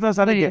आन्सर करता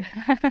सारकें.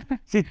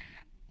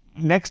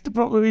 Next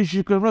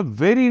issue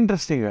very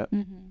interesting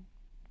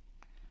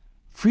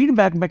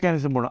feedback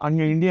mechanism म्हणून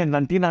हांगा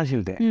इंडियन ती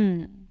नाशिल्लें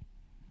तें.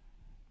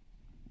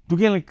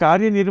 तुगेलें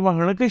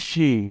कार्यनिर्वहण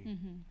कशी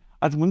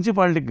आतां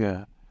म्युनिसिपालिटीक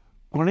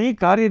कोणूय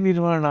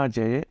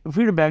कार्यनिर्वहणाचे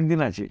फीडबॅक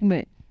दिनाचे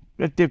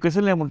ते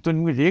कसलें म्हणटा तूं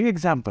तुमकां एक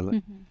एग्जाम्पल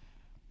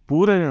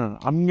पुरो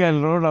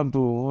आमगेल्या रोडान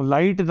तूं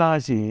लायट ना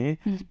अशी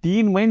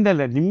 3 म्हयने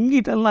जाले निमगी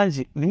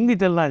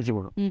तेल्लांची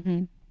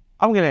म्हणून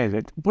आमगेले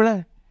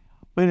पळय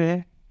पळय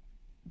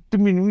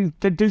तुमी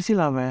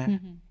ತಿಳಿಸಿಲ್ಲ हांवें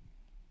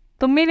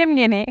तुम्ही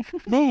नेमगेने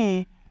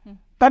न्ही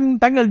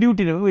तांगेल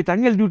ड्युटी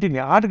न्ही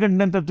 8 गंटे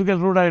नंतर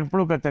तुगेल्या रोडार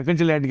पळोवंक येता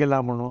खंयचे लायट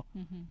गेला म्हणून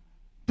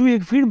तूं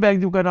एक फीडबॅक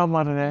दिवका ना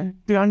मरे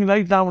तूं हांगा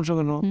लायट ना म्हणून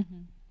सगळं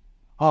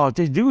न्हू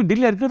ते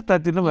डिलेर करता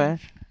ती न्हू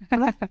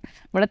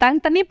म्हणून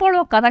तांणी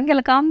पळोवंक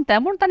तांगेलें काम तें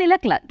म्हूण तांणी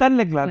लेखलां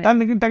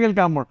तांगेलें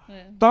काम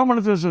म्हणून तो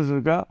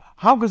म्हणटा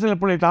हांव कसलें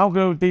पळयता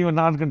हांव ते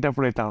 8 गंटे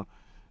पळयता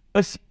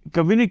अशें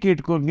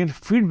कम्युनिकेट करून घेवन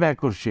फीडबॅक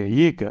करचें.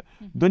 एक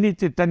दोनी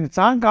तांणी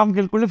चांग काम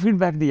केलें कळ्ळें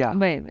फीडबॅक दिया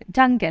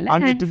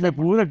आनी तुवें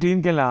पुरो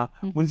क्लीन केलां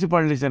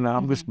म्युनिसिपालिटीच्यान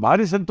आमकां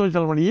भारी संतोश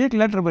जालो म्हणून एक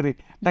लेटर बरी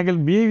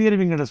तांगेलें बिहेवियर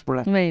विंगड आसा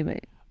पळय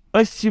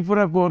अशी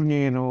पुरा करून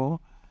घे न्हू.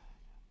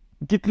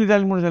 कितली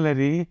जालें म्हूण जाल्यार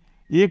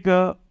एक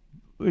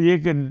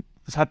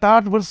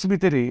 7-8 वर्स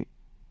भितर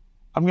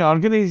आमगे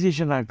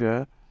ऑर्गनायजेशनाक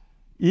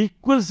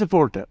इक्वल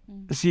सपोर्ट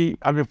अशी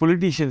आमी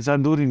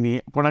पॉलिटिशियन्सां दवरिनी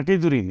कोणाकय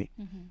दवरिनी.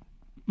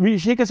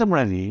 विशय कसो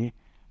म्हळ्यार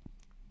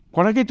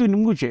कोणाकय तूं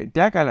निमगुचें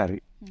त्या काळार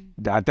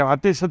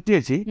आतां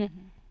सत्याची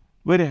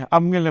बरें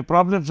आमगेले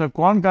प्रॉब्लम्स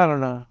कोण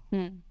कारण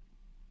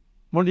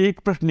म्हणून एक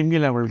प्रश्न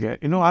निमगेला म्हणगे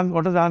you know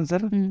what is the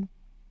answer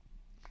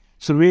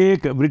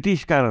सुरवेक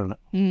ब्रिटीश कारण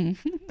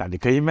तांणी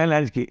खंय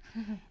मेल्याच की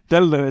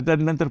त्या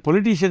नंतर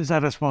politicians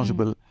R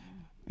responsible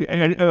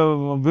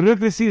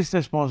bureaucracy is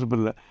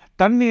responsible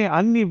तांणी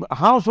आनी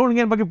हांव सोडून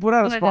गेले बाकी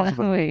पुरा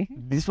responsible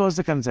this was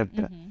the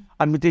concept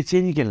आनी ते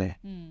चेंज केलें.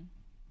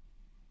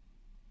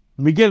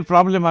 मिगेल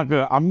प्रॉब्लेमाक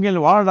आमगेले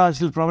वार्ड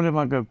आशिल्ले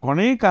प्रॉब्लेमाक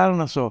कोणूय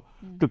कारण असो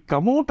to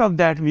come out of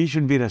that we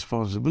should be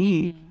responsible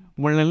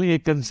म्हणलें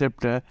एक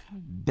कन्सेप्ट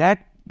त्या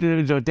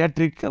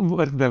ट्रीक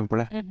वर्क जालें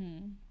पळय.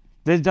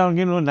 तेच जावन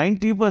you know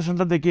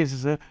 90% of the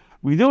cases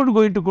without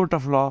going to court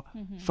of law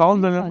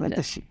solve जालें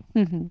तशी.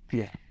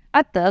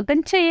 आतां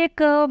खंयचे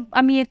एक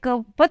आमी एक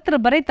पत्र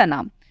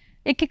बरयतना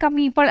एक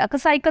आमी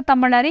कसं आयकता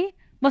म्हळ्यार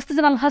मस्त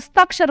जनाल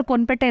हस्ताक्षर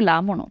कोण पेटयला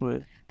म्हणून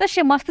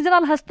तशें मस्त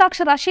जनाल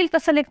हस्ताक्षर आशिल्लें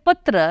तसलें एक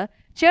पत्र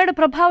चड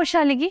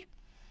प्रभावशाली गी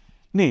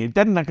न्ही.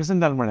 तेन्ना कशें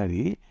जालें म्हळ्यार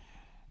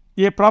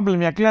हे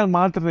प्रॉब्लेम एकल्याक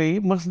मात्र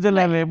मस्त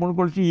जालें म्हणून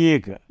कळची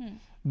एक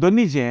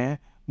दोनीचें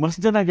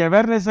मस्त जनाक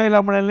अवेरनेस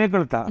आयला म्हळ्यार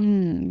कळटा.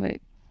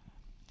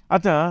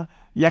 आतां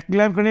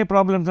एकल्या कडेन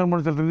प्रॉब्लेम जालो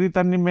म्हणून तरी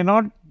तांणी मे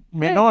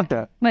नॉट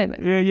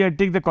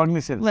टेक द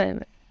कॉग्निसेन्स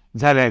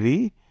जाल्यार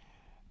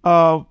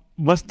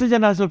मस्त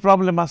जनाचो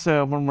प्रॉब्लेम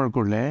आसा म्हणून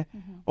कळ्ळें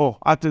ओ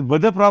आतां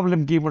बद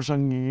प्रॉब्लेम की म्हूण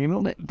सांगी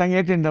न्हू तांगे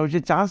एटेंड जावचे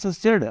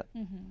चान्सीस चड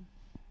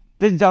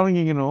ते जावन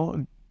गे न्हू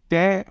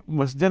ते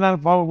मस्त जनाक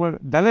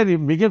जाल्यार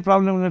बिगर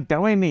प्रॉब्लेम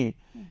तेवूय न्ही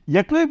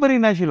एकलोय बरी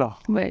नाशिल्लो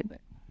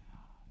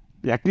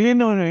एकली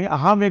न्हू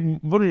हांव एक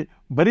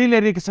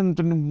बरयल्यार एक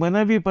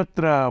मनवी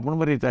पत्र म्हणून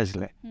बरयता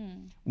आसलें.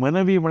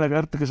 मनवी म्हळ्यार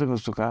अर्थ कसो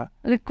तुका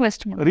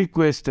request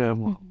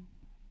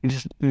it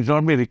is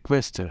not be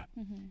request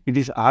it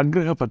is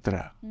आग्रह पत्र.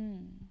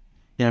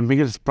 हे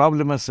बिगर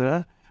प्रॉब्लेम आसा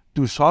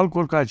तूं सॉल्व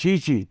करता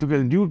ची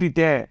तुगेली ड्युटी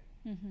ते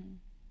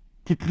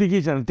कितली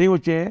की ते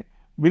वचे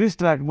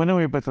मिनिस्टराक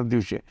मनवी पत्र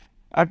दिवचें.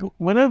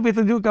 मनवी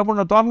पत्र दिवंक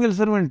म्हणून तो आमगेलो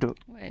सर्वंट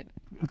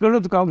कळ्ळो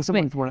तुका हांव कसो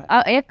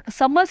म्हणटा एक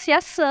समस्या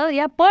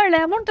ह्या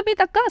पळ्ळें म्हूण तुमी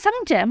ताका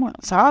सांगचें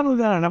म्हणून सार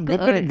उदाहरण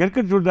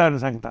घरकट उदाहरण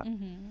सांगता.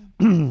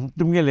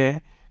 तुमगेले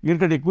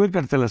घरकट एक वयर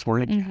काडटलें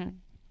म्हणलें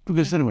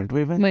तुगे सर्वंट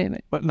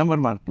नंबर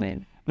 1.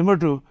 नंबर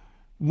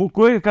 2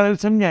 कोयर काडल्यार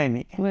समजाय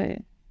न्ही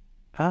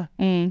हा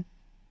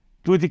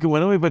तूं तिका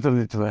मनवी पत्र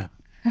दितलो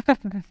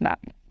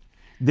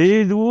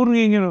दे दूर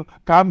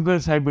काम कर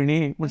सायबिणी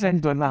म्हूण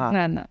सांगतो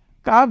ना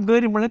काम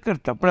कर म्हळ्यार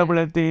करता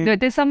पळय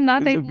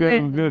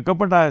ते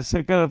कपटा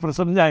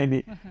समजाय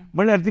न्ही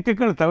म्हळ्यार तिका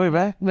कळटा वय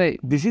bye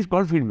this is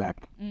called feedback.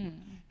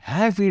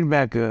 हे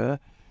फीडबॅक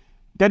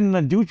तेन्ना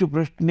दिवचे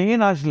प्रश्नय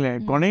नासले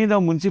कोणेय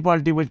जावं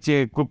म्युनिसिपालिटी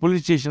वच्चे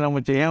पुलीस स्टेशना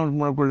वच्चे हें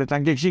म्हणून पडलें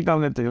तांकां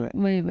शिकावन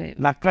येतलें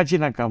नाकाची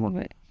नाका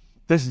म्हणून.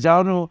 तशें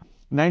जावन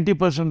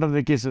 90% ऑफ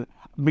द केस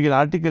आमगेले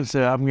आर्टिकल्स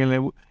आमगेले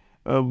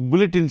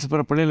बुलेटिन्स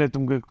पळयले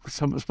तुमकां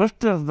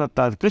स्पश्ट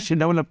जाता कशी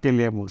डेवलप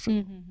केली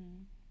म्हणून.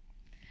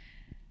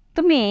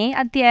 तुमी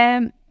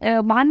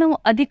आतां मानव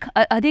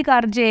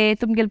अधिकार जे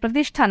तुमगेलें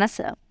प्रतिष्ठान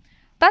आसा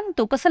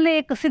तातूंत कसलें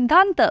एक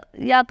सिद्धांत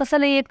या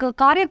कसलें एक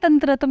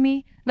कार्यतंत्र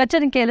तुमी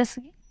रचन केलें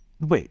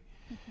पळय.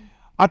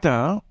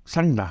 आतां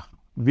सांगता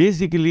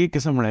बेसिकली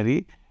कशें म्हळ्यार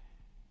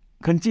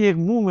खंयची एक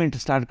मुवमेंट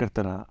स्टार्ट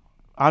करतना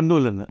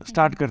आंदोलन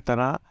स्टार्ट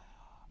करतना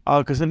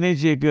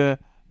कसल्याची एक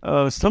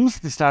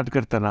संस्था स्टार्ट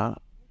करतना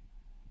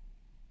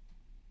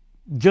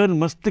जन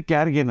मस्त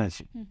कॅर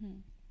घेनाची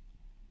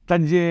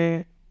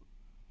तांचे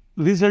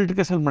रिजल्ट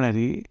कसं म्हळ्यार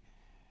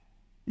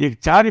एक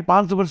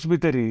 4-5 वर्स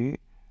भितर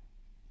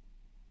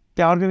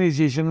त्या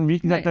ऑर्गनायझेशन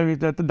वीक जाता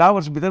भितर 10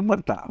 वर्स भितर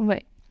मरता.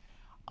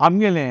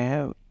 आमगेले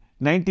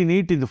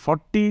 1980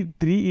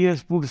 43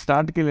 इयर्स पूण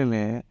स्टार्ट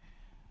केलेलें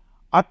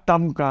आतां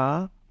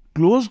आमकां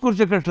क्लोज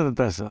करचें कश्ट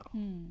जाता. असं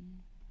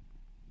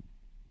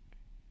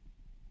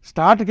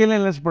स्टार्ट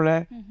केलेलें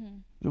पळय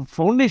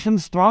फावंडेशन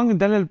स्ट्रॉंग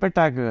जालें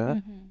पेटाक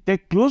ते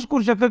क्लोज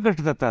करचें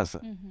कश्ट जाता. असं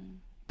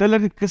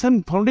जाल्यार कसन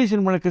फावंडेशन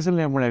म्हळ्यार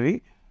कसलें म्हळ्यार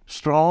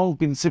स्ट्रॉंग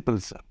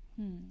प्रिंसिपल्स.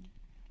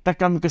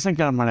 ताका आमी कशें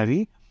केलां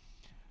म्हळ्यार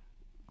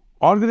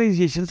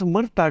ऑर्गनायझेशन्स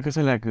मरता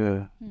कसल्याक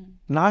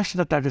नाश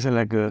जाता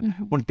कसल्याक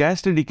पूण त्या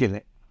स्टडी केलें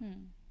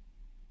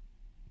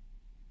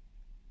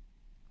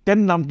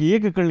तेन्ना आमकां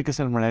एक कळ्ळें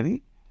कशें म्हळ्यार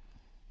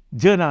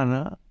जनान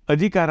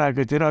अधिकारा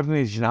खातीर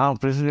ऑर्गनायझेशन हांव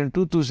प्रेसिडेंट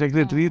तूं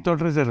सेक्रेटरी तो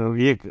ट्रेझरर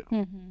एक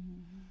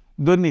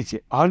दोनीचे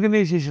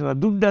ऑर्गनायझेशनाक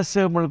दुड्ड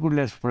आसा म्हण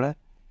कुडलें आसा पळय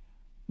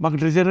म्हाका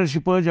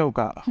ट्रेझररशीप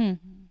जावका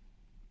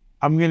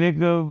आमगेले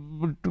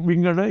एक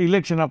विंगड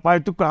इलेक्शना पाय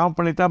तुका हांव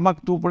पळयता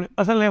म्हाका तूं पळय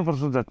असलें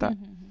पासून जाता.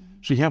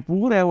 सो हें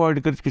पुरो एवॉयड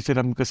करचे खातीर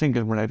आमी कशें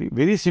केलें म्हळ्यार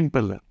व्हेरी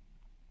सिंपल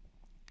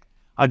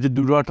हाजे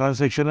दुडवा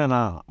ट्रान्सॅक्शन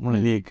ना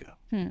म्हणून एक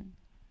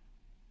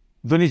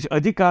दोनीचे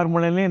अधिकार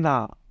म्हणलें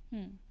ना.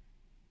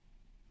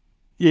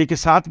 एक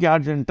 7 के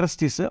 8 जन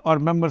ट्रस्टीस और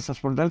मेंबर्स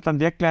आसपण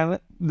तांचे एकल्यान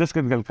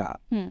दस्खत घालता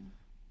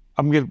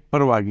आमगे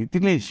परवागी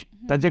तितलेंच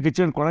ताचे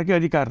खंयचेर कोणाकय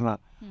अधिकार ना.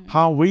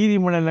 हांव वैरी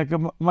म्हणल्यार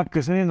म्हाका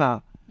कसलें ना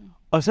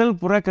असल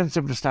पुराय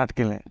कन्सेप्ट स्टार्ट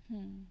केलें.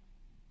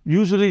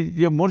 युजली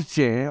जे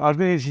मोर्चे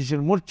ऑर्गनायझेशन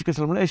मोर्चे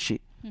कसले म्हळ्यार अशी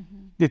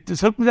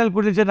ಸ್ವಲ್ಪ जाले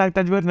पुढे जे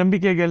ताजे वयर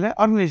नंबिके गेले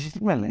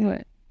ऑर्गनायझेशन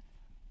मेळ्ळें.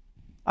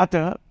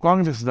 आतां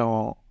काँग्रेस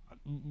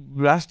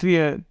जावं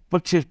राष्ट्रीय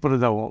पक्ष परत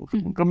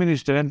जावं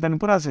कम्युनिस्ट तांणी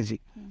पुरो आसाची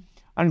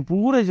आनी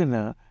पुरो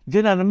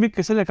जेन्ना नंबीक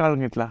कसले काळून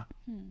घेतला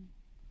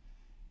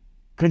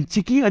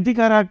खंयची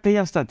अधिकाराक थंय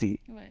आसता ती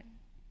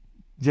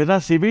जेन्ना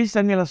सेवेच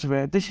तांगेल आसा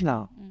पळय तशी ना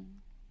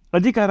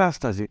अधिकारां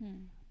आसता जी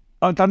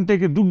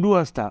तांचे दुड्डू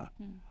आसता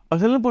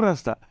असले पुरो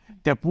आसता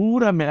त्या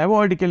पुरो आमी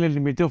एवॉयड केलेली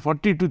निमित्त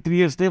 42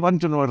 इयर्स ते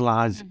वांचून व्हरलां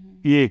आज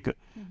एक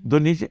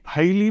दोनीचे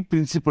हायली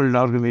प्रिंसिपल्ड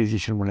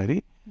ऑर्गनायझेशन म्हळ्यार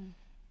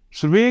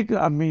सुरवेक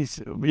आमी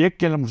एक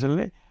केलें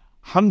म्हणसलें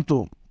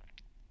हामतो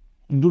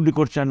दुड्ड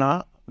करचें ना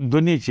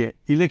दोनीचे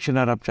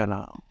इलेक्शनार रावचे ना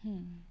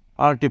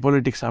पार्टी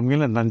पॉलिटिक्स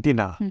आमगेलें नांती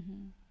ना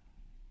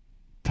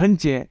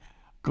थंयचे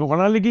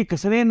कोणा लेगीत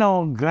कसलेंय ना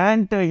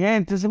ग्रांट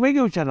हें तें सगळें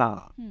घेवचें ना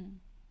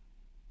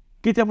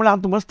कित्याक म्हळ्यार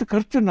आतां मस्त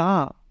खर्च ना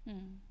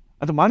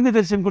आतां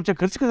मार्गदर्शन करचें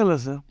खर्च कसलो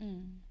आसा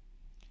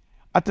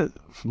आतां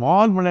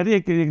स्मॉल म्हळ्यार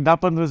एक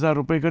 10-15 हजार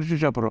रुपये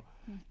खर्च पुरो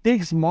ते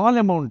एक स्मॉल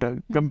अमावंट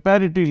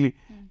कंपॅरेटिवली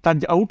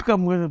तांचे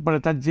आउटकम पळय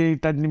ताजे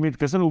निमित्त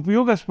कसलो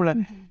उपयोग आसा पळय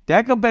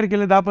त्या कंपेर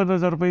केले 10-15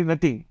 हजार रुपये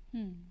नथींग.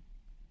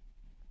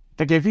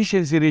 ताका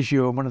एफिशियन्सी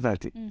रेशियो म्हणटा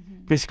ती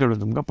कशी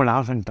कळून तुमकां पण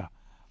हांव सांगता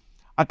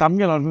आतां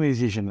आमगेलें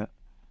ऑर्गनायझेशन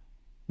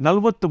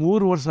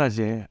 43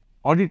 वर्सांचे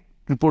ऑडिट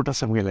रिपोर्ट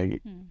आसा आमगे लागीं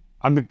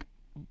आमी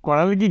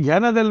कोणा लेगीत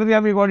घेना जाल्यार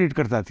आमी ऑडिट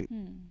करता ती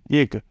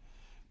एक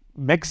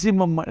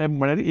मॅक्सिमम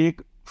म्हळ्यार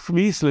एक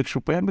 20 लाख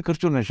रुपये आमी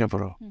खर्चून अशें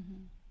पुरो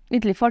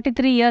इतली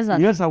 43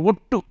 इयर्स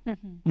ಒಟ್ಟು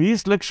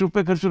 20 ಲಕ್ಷ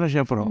ರೂಪಾಯಿ ಖರ್ಚು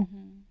ಅಷ್ಟೇ ಪರೋ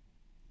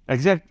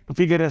ಎಕ್ಸಾಕ್ಟ್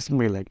ಫಿಗರ್ ಅಷ್ಟು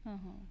ಮೇಲೆ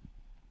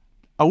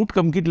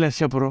ಔಟ್ಕಮ್ कितले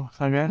अशें पुरो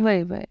सांगा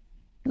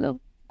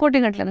कोटी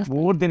गंटले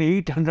मोर देन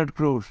 800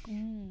 crores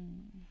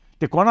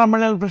ते कोणा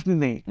म्हणल्यार प्रश्न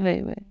नाही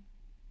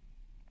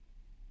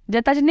जे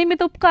ताचे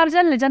निमित्त उपकार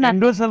जाल्ले जना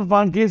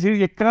एंडोसल्फान केस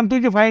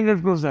एकांतूचे 500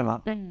 crores जालां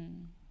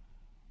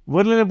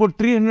वरलेले पोट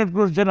 300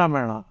 crores जना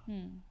मेळना.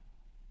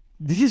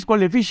 दिस इज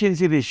कॉल्ड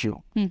एफिशियन्सी रेशियो.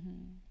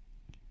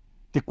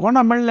 ते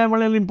कोणा म्हणल्यार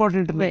म्हळ्यार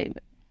इम्पॉर्टंट न्ही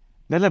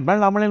जाल्यार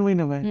मेळना म्हळ्यार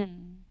वयना बाय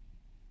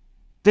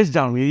तेच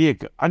जावन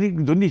एक आनी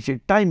दोनीचे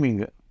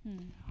टायमींग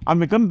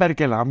आमी कंपेर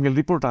केला आमगे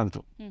रिपोर्टांत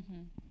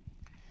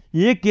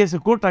एक केस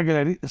कोर्टाक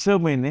गेल्यार 6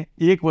 म्हयने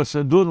 1 वर्स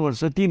 2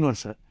 वर्स 3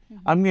 वर्स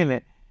आमगेले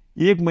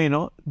 1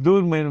 म्हयनो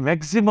 2 म्हयनो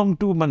मॅक्सिमम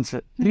 2 months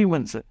 3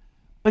 months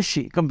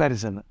अशी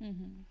कंपॅरिजन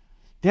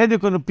ते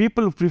देखून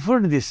पीपल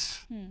प्रिफर्ड दीस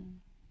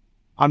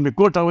आमी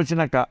कोर्टाक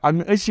वचनाका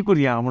आमी अशी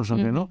करुया म्हूण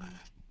सांगलें न्हू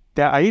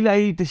त्या आयला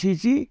आई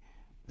तशीची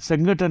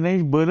संघटने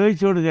बरय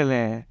चड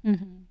जालें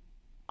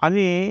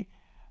आनी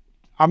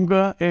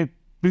आमकां एक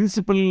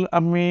प्रिंसिपल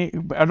आमी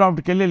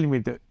एडॉप्ट केले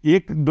निमित्त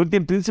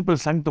 1-2-3 प्रिंसिपल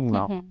सांगता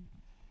तुमकां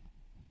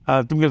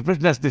हांव तुमगे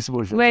प्रश्न आसा दिस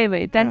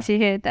वय तांची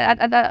हे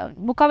आतां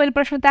मुखावेल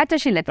प्रश्न त्याच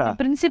आशिल्ले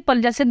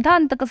प्रिंसिपल जे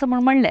सिद्धांत कसं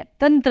म्हूण म्हणलें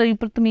तंत्र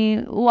तुमी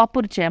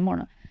वापरचें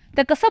म्हूण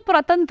ते कसं पुरो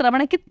तंत्र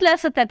म्हणजे कितलें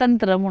आसा तें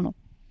तंत्र म्हणून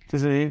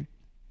तशें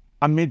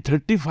आमी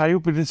 35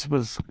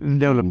 प्रिंसिपल्स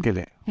डेवलप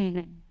केले.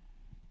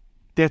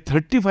 ते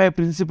 35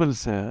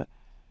 प्रिंसिपल्स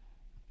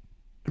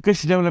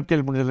कशें डेवलप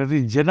केले म्हणून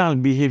जाल्यार जनरल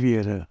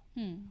बिहेवियर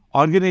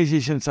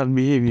ऑर्गनायझेशन्सात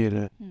बिहेवियर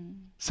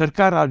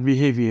सरकारात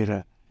बिहेवियर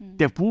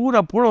ते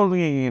पुरो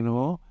पळोवन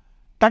न्हू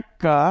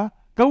ताका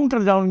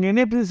काउंटर जावन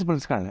घेणे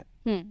प्रिन्सिपल्स काढले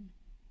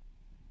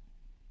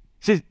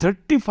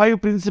 35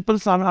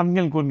 प्रिन्सिपल्स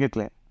आमगेन कोण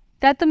घेतले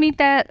त्या तुम्ही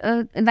त्या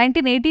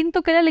 1918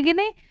 तो केलेलं की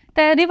नाही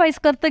त्या रिवाइज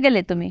करते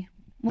गेले तुम्ही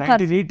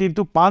 1918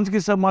 तो 5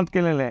 किस्सा मात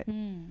केलेले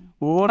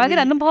मागीर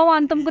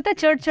अनुभवान तुमकां ते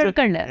चड चड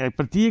कळले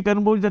प्रति एक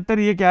अनुभव जाता तर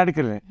एक ऍड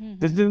केले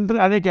त्याच्या नंतर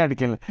अनेक ऍड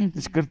केले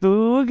करतो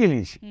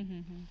गेली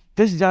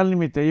तेच जाल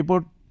निमित्त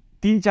इपोट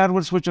 3-4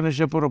 वर्ष वचून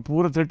अशें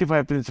पूरा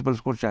 35 प्रिन्सिपल्स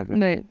कोर्साक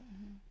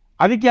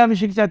आनी की आमी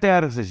शिकच्या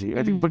तयार आसाची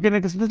बकेन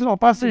कसं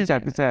अपास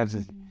तयार आसाची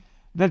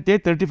जाल्यार ते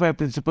 35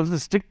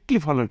 प्रिन्सिपल्स स्ट्रिक्टली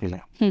फॉलो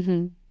केल्या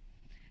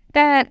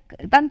त्या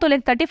तांतून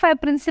एक 35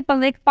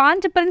 प्रिन्सिपल एक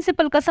 5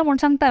 प्रिन्सिपल कसं म्हणून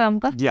सांगता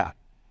आमकां या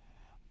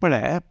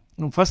पळय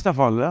फर्स्ट ऑफ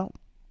ऑल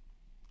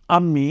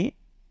आम्ही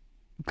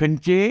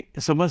खंयचे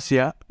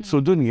समस्या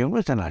सोदून घेवन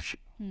वचनाशी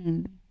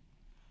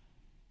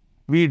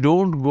we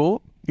don't go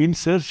in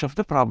search of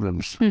the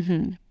problems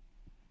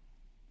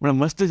म्हणून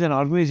मस्त जेन्ना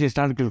ऑर्गनायझेशन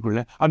स्टार्ट केलें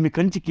कडलें आमी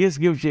खंयची केस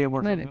घेवचे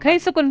म्हणून खंय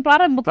साकून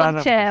प्रारंभ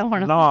करचे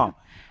म्हणून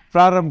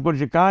प्रारंभ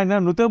करचे काय ना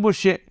नुत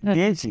बसचे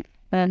तेंची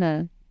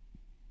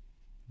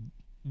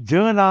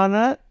जन हांव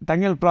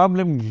तांगेलो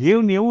प्रॉब्लेम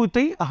घेवन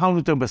येवूतय हांव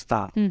नुत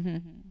बसता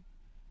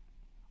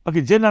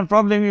ओके जेन्ना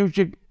प्रॉब्लेम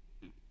येवचे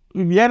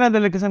येना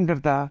जाल्यार कसान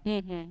करता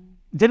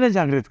जन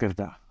जागृत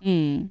करता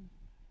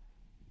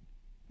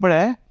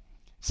पळय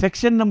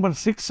section number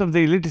 6 of the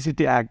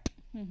electricity act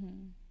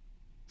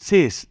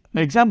says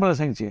example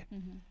सांगचे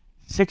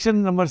section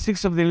number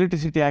 6 of the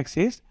electricity act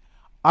says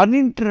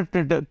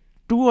uninterrupted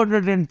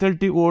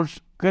 230 volts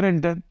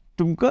current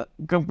तुमकां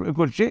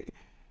करचे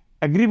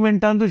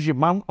एग्रीमेंटान तुजी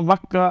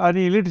म्हाका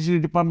आनी इलेक्ट्रिसिटी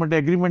डिपार्टमेंट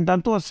एग्रीमेंटान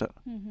तूं आसा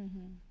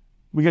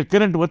म्हणजे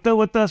करंट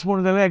वता अस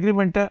म्हणून जाल्यार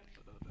एग्रीमेंट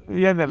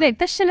नाही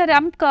तशें जाल्यार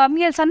आमकां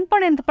आमगे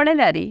सनपणेंत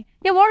पडयल्या रे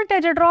हे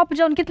वोल्टेज ड्रॉप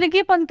जावन कितले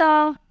की पंता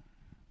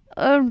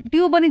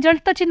ट्यूब आनी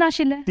जळटाची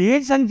नाशिल्ले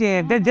तेच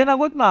सांगचे ते जेन्ना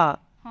वतना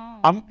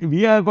we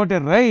have got a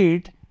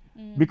right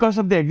because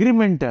of the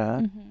agreement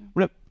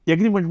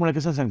agreement म्हळ्यार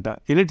कसं सांगता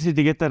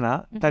इलेक्ट्रिसिटी घेतना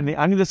तांणी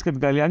हांगा दस्खत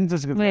घाली हांगा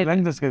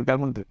दस्खत घाल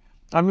म्हणटा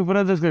आमी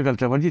परत दस्खत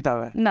घालता म्हणजे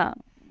तांवे ना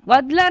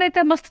वदल्यार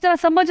ते मस्त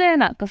समज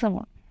येना कसं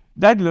म्हण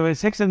दादलो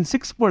सेक्शन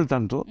 6 पळता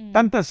तूं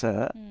तांत आसा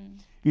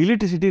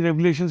इलेक्ट्रिसिटी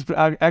रेग्युलेशन्स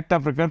ऍक्टा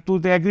प्रकार तूं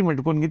ते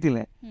एग्रीमेंट कोण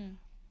घेतिलें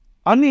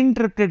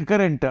अनइंटरप्टेड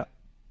करंट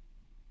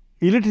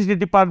इलेक्ट्रिसिटी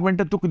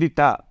डिपार्टमेंट तुका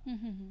दिता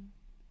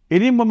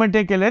एनी मोमेंट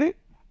हें केल्यार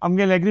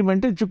आमगेलें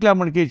एग्रीमेंट चुकल्या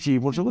म्हणकेची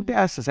म्हणून ते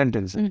आसता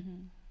सेंटेन्स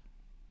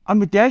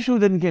आमी त्या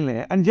शोधन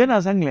केलें आनी जेन्ना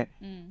सांगलें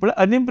पण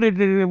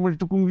अनइम्प्रेटेड म्हणजे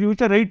तुका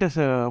दिवचा रायट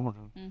आसा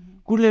म्हणून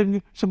कुडले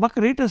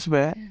म्हाका रायट आसा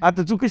पळय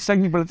आतां तूं कशें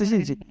सांगली पळय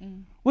तशेंच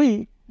वय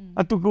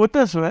आतां तुका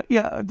वतास पळय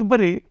या तूं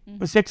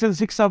बरें सेक्शन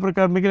 6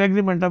 प्रकार म्हगेल्या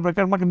एग्रीमेंटा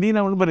प्रकार म्हाका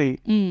दिना म्हणून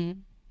बरें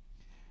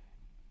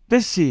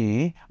तशी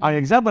हांव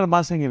एग्जाम्पल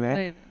म्हाका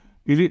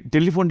सांगिल्लें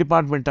टेलिफोन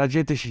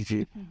डिपार्टमेंटाचेर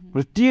तशीची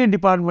प्रत्येक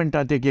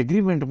डिपार्टमेंटात एक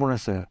एग्रीमेंट म्हूण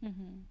आसा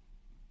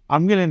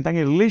आमगेलें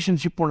तांगे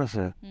रिलेशनशीप म्हूण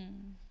आसा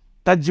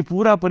ताजें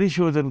पुरा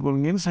परिशोधन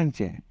करून घेवन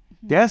सांगचें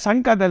ते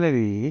सांगता जाल्यार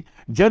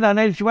जन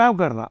आनायल शिवाय हांव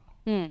करना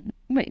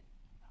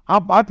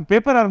हांव आतां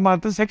पेपरार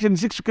मात सेक्शन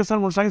 6 कसा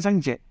म्हणून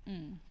सांगचें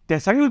ते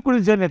सांगले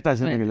कडेन जन येता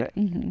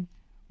सांगलें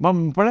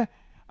मग पळय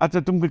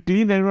आतां तुमकां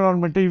clean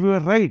environment you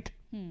R right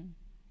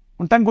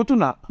पूण तांकां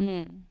गोतूना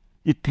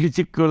इतली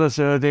चिक्कल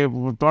आसा ते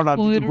तोंडात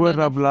वयर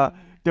राबला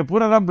ते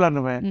पुरा राबला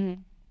न्हय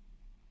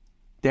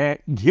ते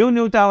घेवन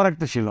येवता हांव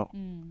राखता आशिल्लो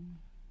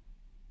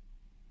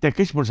ते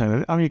कशें म्हूण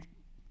सांगलें आमी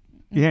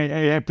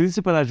हे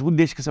प्रिन्सिपलाचो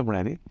उद्देश कसो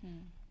म्हळ्यार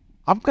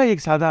आमकां एक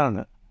सादारण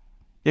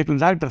एक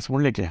डॉक्टर्स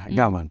म्हणले की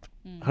गांवांत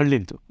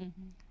हळडींत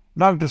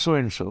doctor so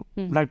and so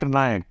doctor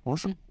नायक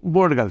म्हणून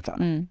बोर्ड घालता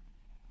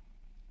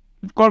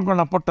कोण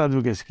कोणा पोट्टा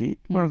दुखेसकी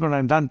कोण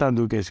कोणा दांतां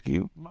दुखेसकी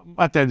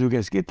माथ्या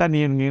दुखेसकी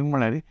तांणी येवन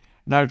म्हळ्यार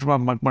डॉक्टर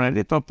म्हाका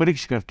म्हळ्यार तो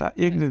परीक्षा करता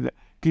एक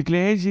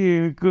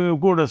कितलेंय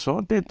गोड असो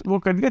ते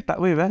वखद घेता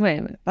वय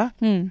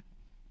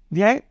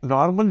हे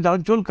नॉर्मल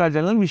जावन चोलका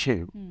जाल्यार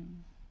विशय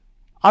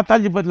आतां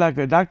ताजे बदलाक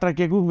डॉक्टराक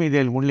एक उमेद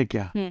येयली म्हणलें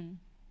क्या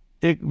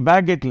एक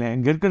बॅग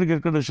घेतलें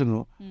घरकड अशें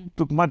न्हू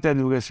तुका माथ्या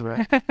दुखेस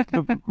पळय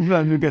तुका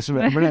कुलान दुखेस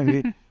पळय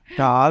म्हळ्यार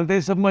काल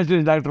ते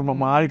समजलें डॉक्टर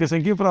मामा आनी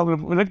कसं की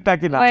प्रॉब्लेम लगता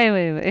की ना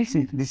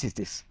दीस इज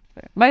दीस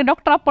मागीर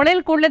डॉक्टरा पळयल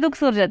कोडले दूख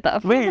सुरू जाता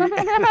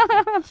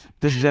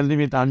तशें जाल्या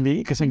निमित्त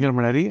आमी कशें केलें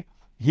म्हळ्यार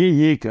ही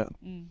एक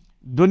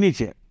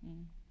दोनीचे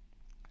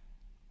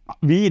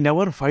we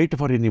never fight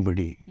for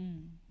anybody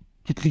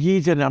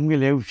कितलीं जन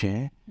आमगेलें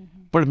येवचें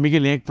पण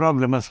म्हगेलें एक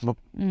प्रॉब्लेम आसा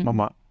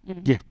मामा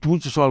की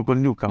तूंच सॉल्व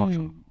करून दिवं का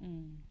म्हाका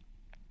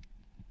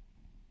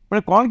पण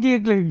कोण की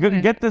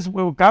घेत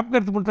काम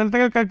करता पूण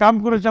ताका काम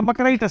करचें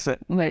म्हाका रायट आसा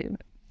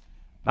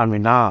आमी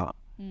ना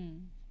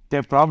ते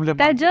प्रॉब्लेम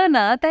त्या जन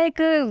ते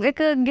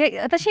एक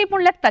तशी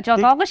पूण लागता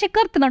हांव कशें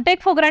करता न्हू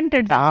take for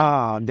granted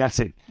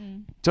that's it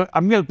so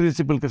आमगेलो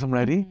प्रिंसिपल कसो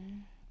म्हळ्यार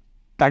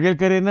तागे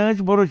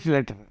कडेनच बरोवची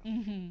लेटर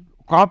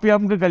कॉपी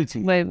आमकां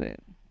घालची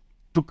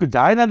तुका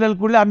जायना जाल्यार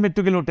कुडले आमी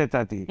तुगेले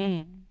उठयता ती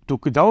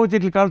तुका जावं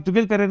तितले काळ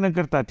तुगेले कडेन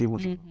करता ती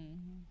म्हणून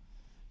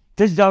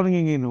तेच जावन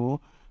गे न्हू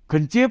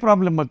खंयचेय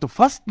प्रॉब्लेम मात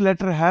first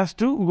letter has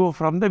to go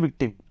from the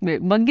victim.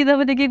 बंगीदा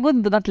मध्ये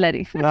गुंत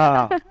नातल्यारी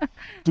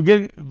तुगे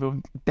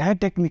त्या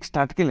टेक्निक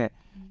स्टार्ट केले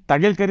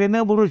तागेल करेन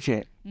बरोवचे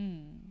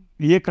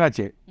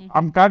एकाचे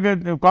आमकां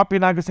कॉपी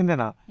नागसंदे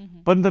ना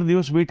 15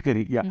 दिवस वेट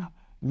करी या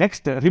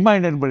नेक्स्ट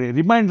रिमाइंडर बरे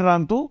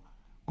रिमाइंडरान तूं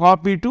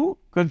कॉपी टू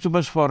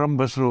कंज्युमर्स फोरम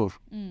बसरोर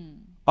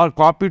और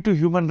copy to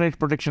human rights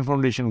protection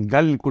foundation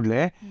घाल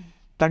कुडले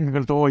तांकां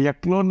कळटा ओ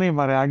एकलो न्ही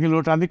मरे आगे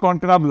लोट आनी कोण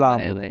कराबला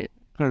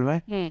कळ्ळें.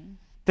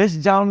 तेच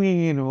जावन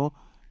न्हू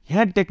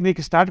हे टेक्निक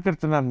स्टार्ट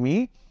करतना आमी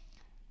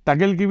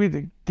तागेल की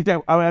कित्याक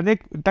हांव आनीक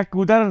ताका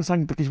उदाहरण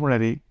सांगता कशें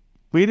म्हळ्यार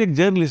पयलीं एक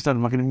जर्नलिस्टान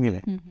म्हाका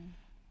निमगेलें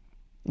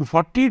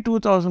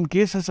 42,000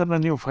 ಕೇಸಸನ್ನು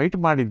ನೀವು ಫೈಟ್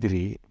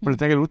ಮಾಡಿದ್ದೀರಿ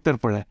ತೆಗೆದು ಉತ್ತರ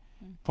ಪಡೆ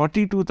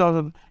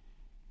 42,000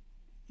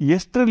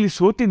 ಎಷ್ಟರಲ್ಲಿ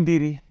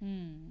ಸೋತಿದ್ದೀರಿ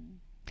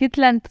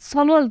तितल्यान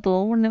सोलवलतो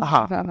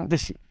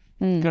ದಶಿ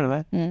ಕೇಳವೆ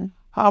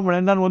ಆಮೇಲೆ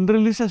ನಾನು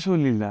ಒಂದರಲ್ಲಿ ಸಹ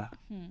ಸೋಲಿಲ್ಲ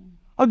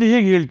ಅದು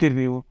ಹೇಗೆ ಹೇಳ್ತೀರಿ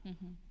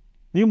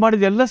ನೀವು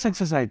ಮಾಡಿದೆಲ್ಲ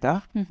ಸಕ್ಸಸ್ ಆಯ್ತಾ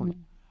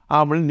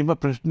ಆಮೇಲೆ ನಿಮ್ಮ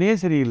ಪ್ರಶ್ನೆಯೇ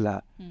ಸರಿ ಇಲ್ಲ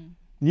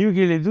ನೀವು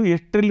ಹೇಳಿದ್ದು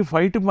ಎಷ್ಟರಲ್ಲಿ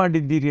ಫೈಟ್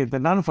ಮಾಡಿದ್ದೀರಿ ಅಂತ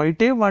ನಾನು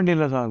ಫೈಟೇ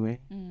ಮಾಡಿಲ್ಲ ಸ್ವಾಮಿ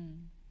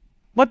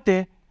ಮತ್ತೆ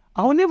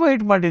ಅವನೇ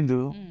ಫೈಟ್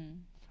ಮಾಡಿದ್ದು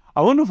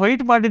ಅವನು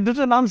ಫೈಟ್ ಮಾಡಿದ್ದು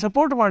ನಾನು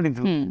ಸಪೋರ್ಟ್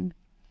ಮಾಡಿದ್ದು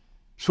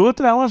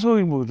ಸೋತ್ರೆ ಅವ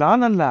ಸೋಲ್ಬಹುದು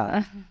ನಾನಲ್ಲ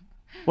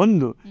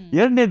ಒಂದು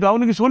ಎರಡನೇದು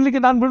ಅವನಿಗೆ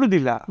ಸೋಲಿಕ್ಕೆ ನಾನು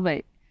ಬಿಡುವುದಿಲ್ಲ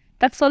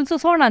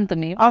सोडा ಅಂತ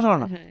ನೀವು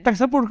सोडा ताका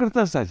सपोर्ट करता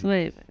आसताच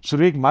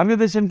सुरू एक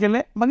मार्गदर्शन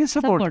केलें मागीर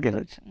सपोर्ट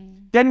केलें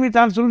त्यान मी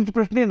ताण सुरूच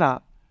प्रश्न ना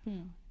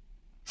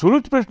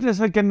सुरूच प्रश्न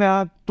आसा केन्ना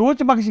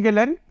तोच म्हाका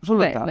गेल्यार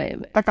सुरता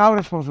ताका हांव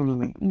रेस्पॉन्सिबल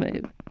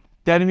न्ही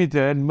त्या निमित्त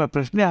ನಿಮ್ಮ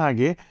ಪ್ರಶ್ನೆ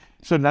ಹಾಗೆ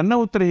ಸೊ ನನ್ನ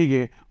ಉತ್ತರ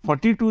ಹೀಗೆ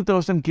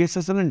 42,000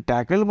 ಕೇಸಸನ್ನು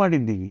ಟ್ಯಾಕಲ್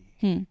ಮಾಡಿದ್ದೀವಿ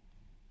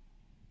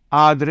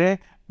ಆದರೆ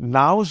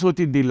ನಾವು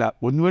ಸೋತಿದ್ದಿಲ್ಲ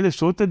ಒಂದು ವೇಳೆ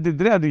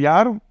ಸೋತದ್ದಿದ್ರೆ ಅದು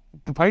ಯಾರು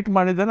ಫೈಟ್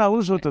ಮಾಡಿದಾರೆ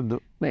ಅವರು ಸೋತದ್ದು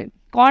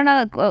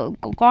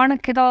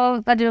कोणाक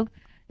ताजे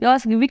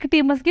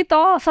विक्टीम्स की तो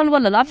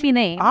सोलवलो आमी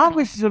न्ही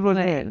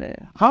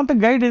हांव तो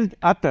गायडन्स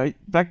आतां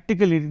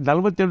प्रॅक्टिकली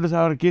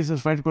 42,000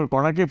 केसेस फायट करून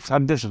कोणाकय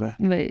साध्य आसना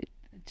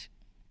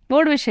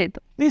व्हड विशय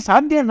तो न्ही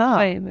साध्य ना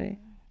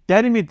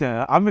त्या निमित्त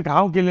आमी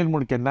हांव केलें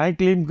म्हूण केन्नाय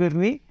क्लेम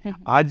करनी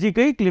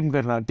आजीकय क्लेम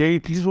करना ते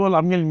इतली सोल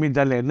आमगेले निमित्त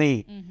जाले न्ही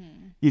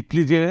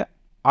इतली जे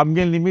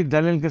आमगेले निमित्त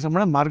जालें कशें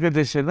म्हळ्यार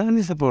मार्गदर्शन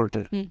आनी सपोर्ट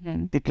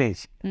इतलेंच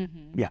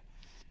या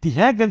ती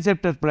ह्या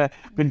कन्सेप्टात पळय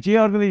खंयचीय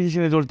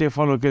ऑर्गनायजेशन जवळ ते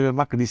फॉलो केलें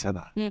म्हाका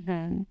दिसना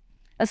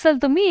असल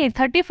तुमी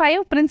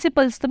 35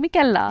 प्रिंसिपल्स तुमी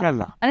केला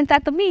आनी त्या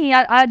तुमी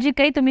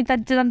आजीकय तुमी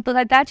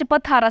त्याचे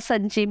पथार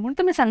आसची म्हूण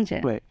तुमी सांगचे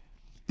पळय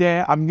ते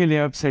आमगेले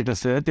वेबसायट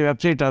आसा ते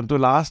वेबसायटार तूं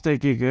लास्ट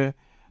एक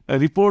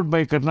report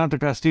by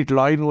Karnataka state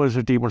law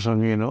university म्हूण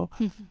सांगू न्हू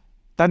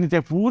तांणी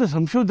तें पूर्ण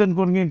संशोधन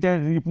करून त्या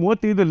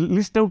मोत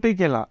लिस्ट आवटय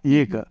केला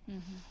एक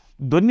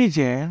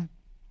दोनीचे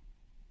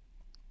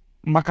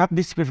म्हाका आतां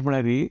दिसता कशें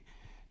म्हळ्यार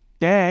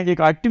ते एक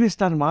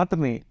आर्टिविस्टान मात्र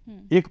न्ही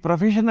एक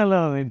प्रोफेशनल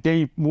ते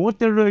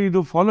 32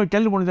 ಇದು ಫಾಲೋ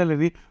केले म्हूण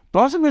जाल्यार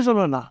तोच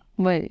मेसलो ना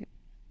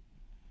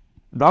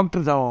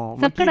डॉक्टर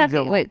जावं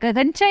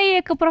खंयच्याय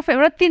एक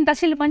वृत्तींत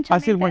आशिल्ले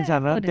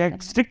मनशान ते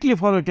स्ट्रिक्टली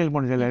फॉलो केले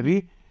म्हूण जाल्यार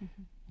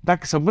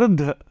ताका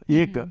समृद्ध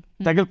एक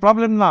तागेले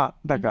प्रॉब्लेम ना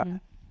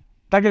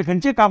तागेले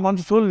खंयचेय कामान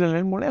सोल्व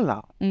जालें म्हूण येना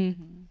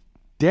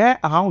ते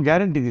हांव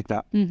गॅरंटी दिता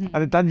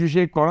आनी ताजे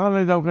विशयी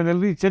कोणालाय जावं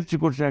जाल्यार चर्चा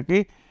करच्याकी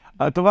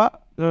अथवा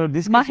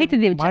माहिती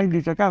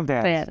दिवच्या काम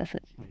तयार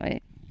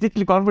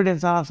तितली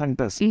कॉन्फिडन्स आहा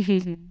सांगतास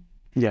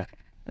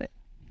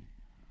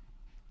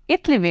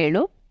इतली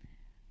वेळू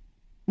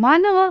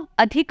मानव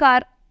अधिकार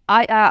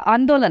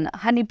आंदोलन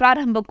हानी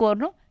प्रारंभ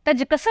करून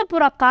ताजे कसं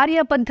पुरा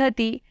कार्य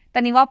पद्धती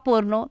तांणी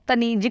वापरून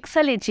तांणी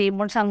जिखसलेची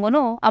म्हूण सांगून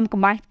आमकां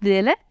माहिती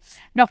दिले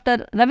डॉक्टर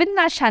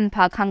रविंद्रनाथ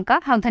शानभाग हांकां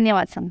हांव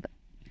धन्यवाद सांगता.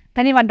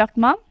 धन्यवाद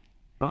डॉक्टर मॅम.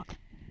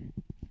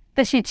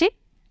 तशीच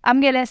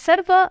आमगेले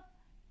सर्व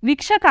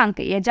वीक्षकांक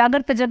हे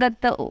जागृत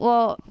जगत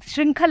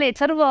श्रृंखले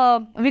सर्व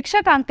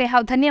वीक्षकांक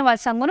हांव धन्यवाद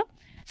सांगून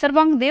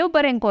सर्वांक देव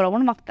बरें करूं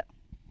म्हूण मागता.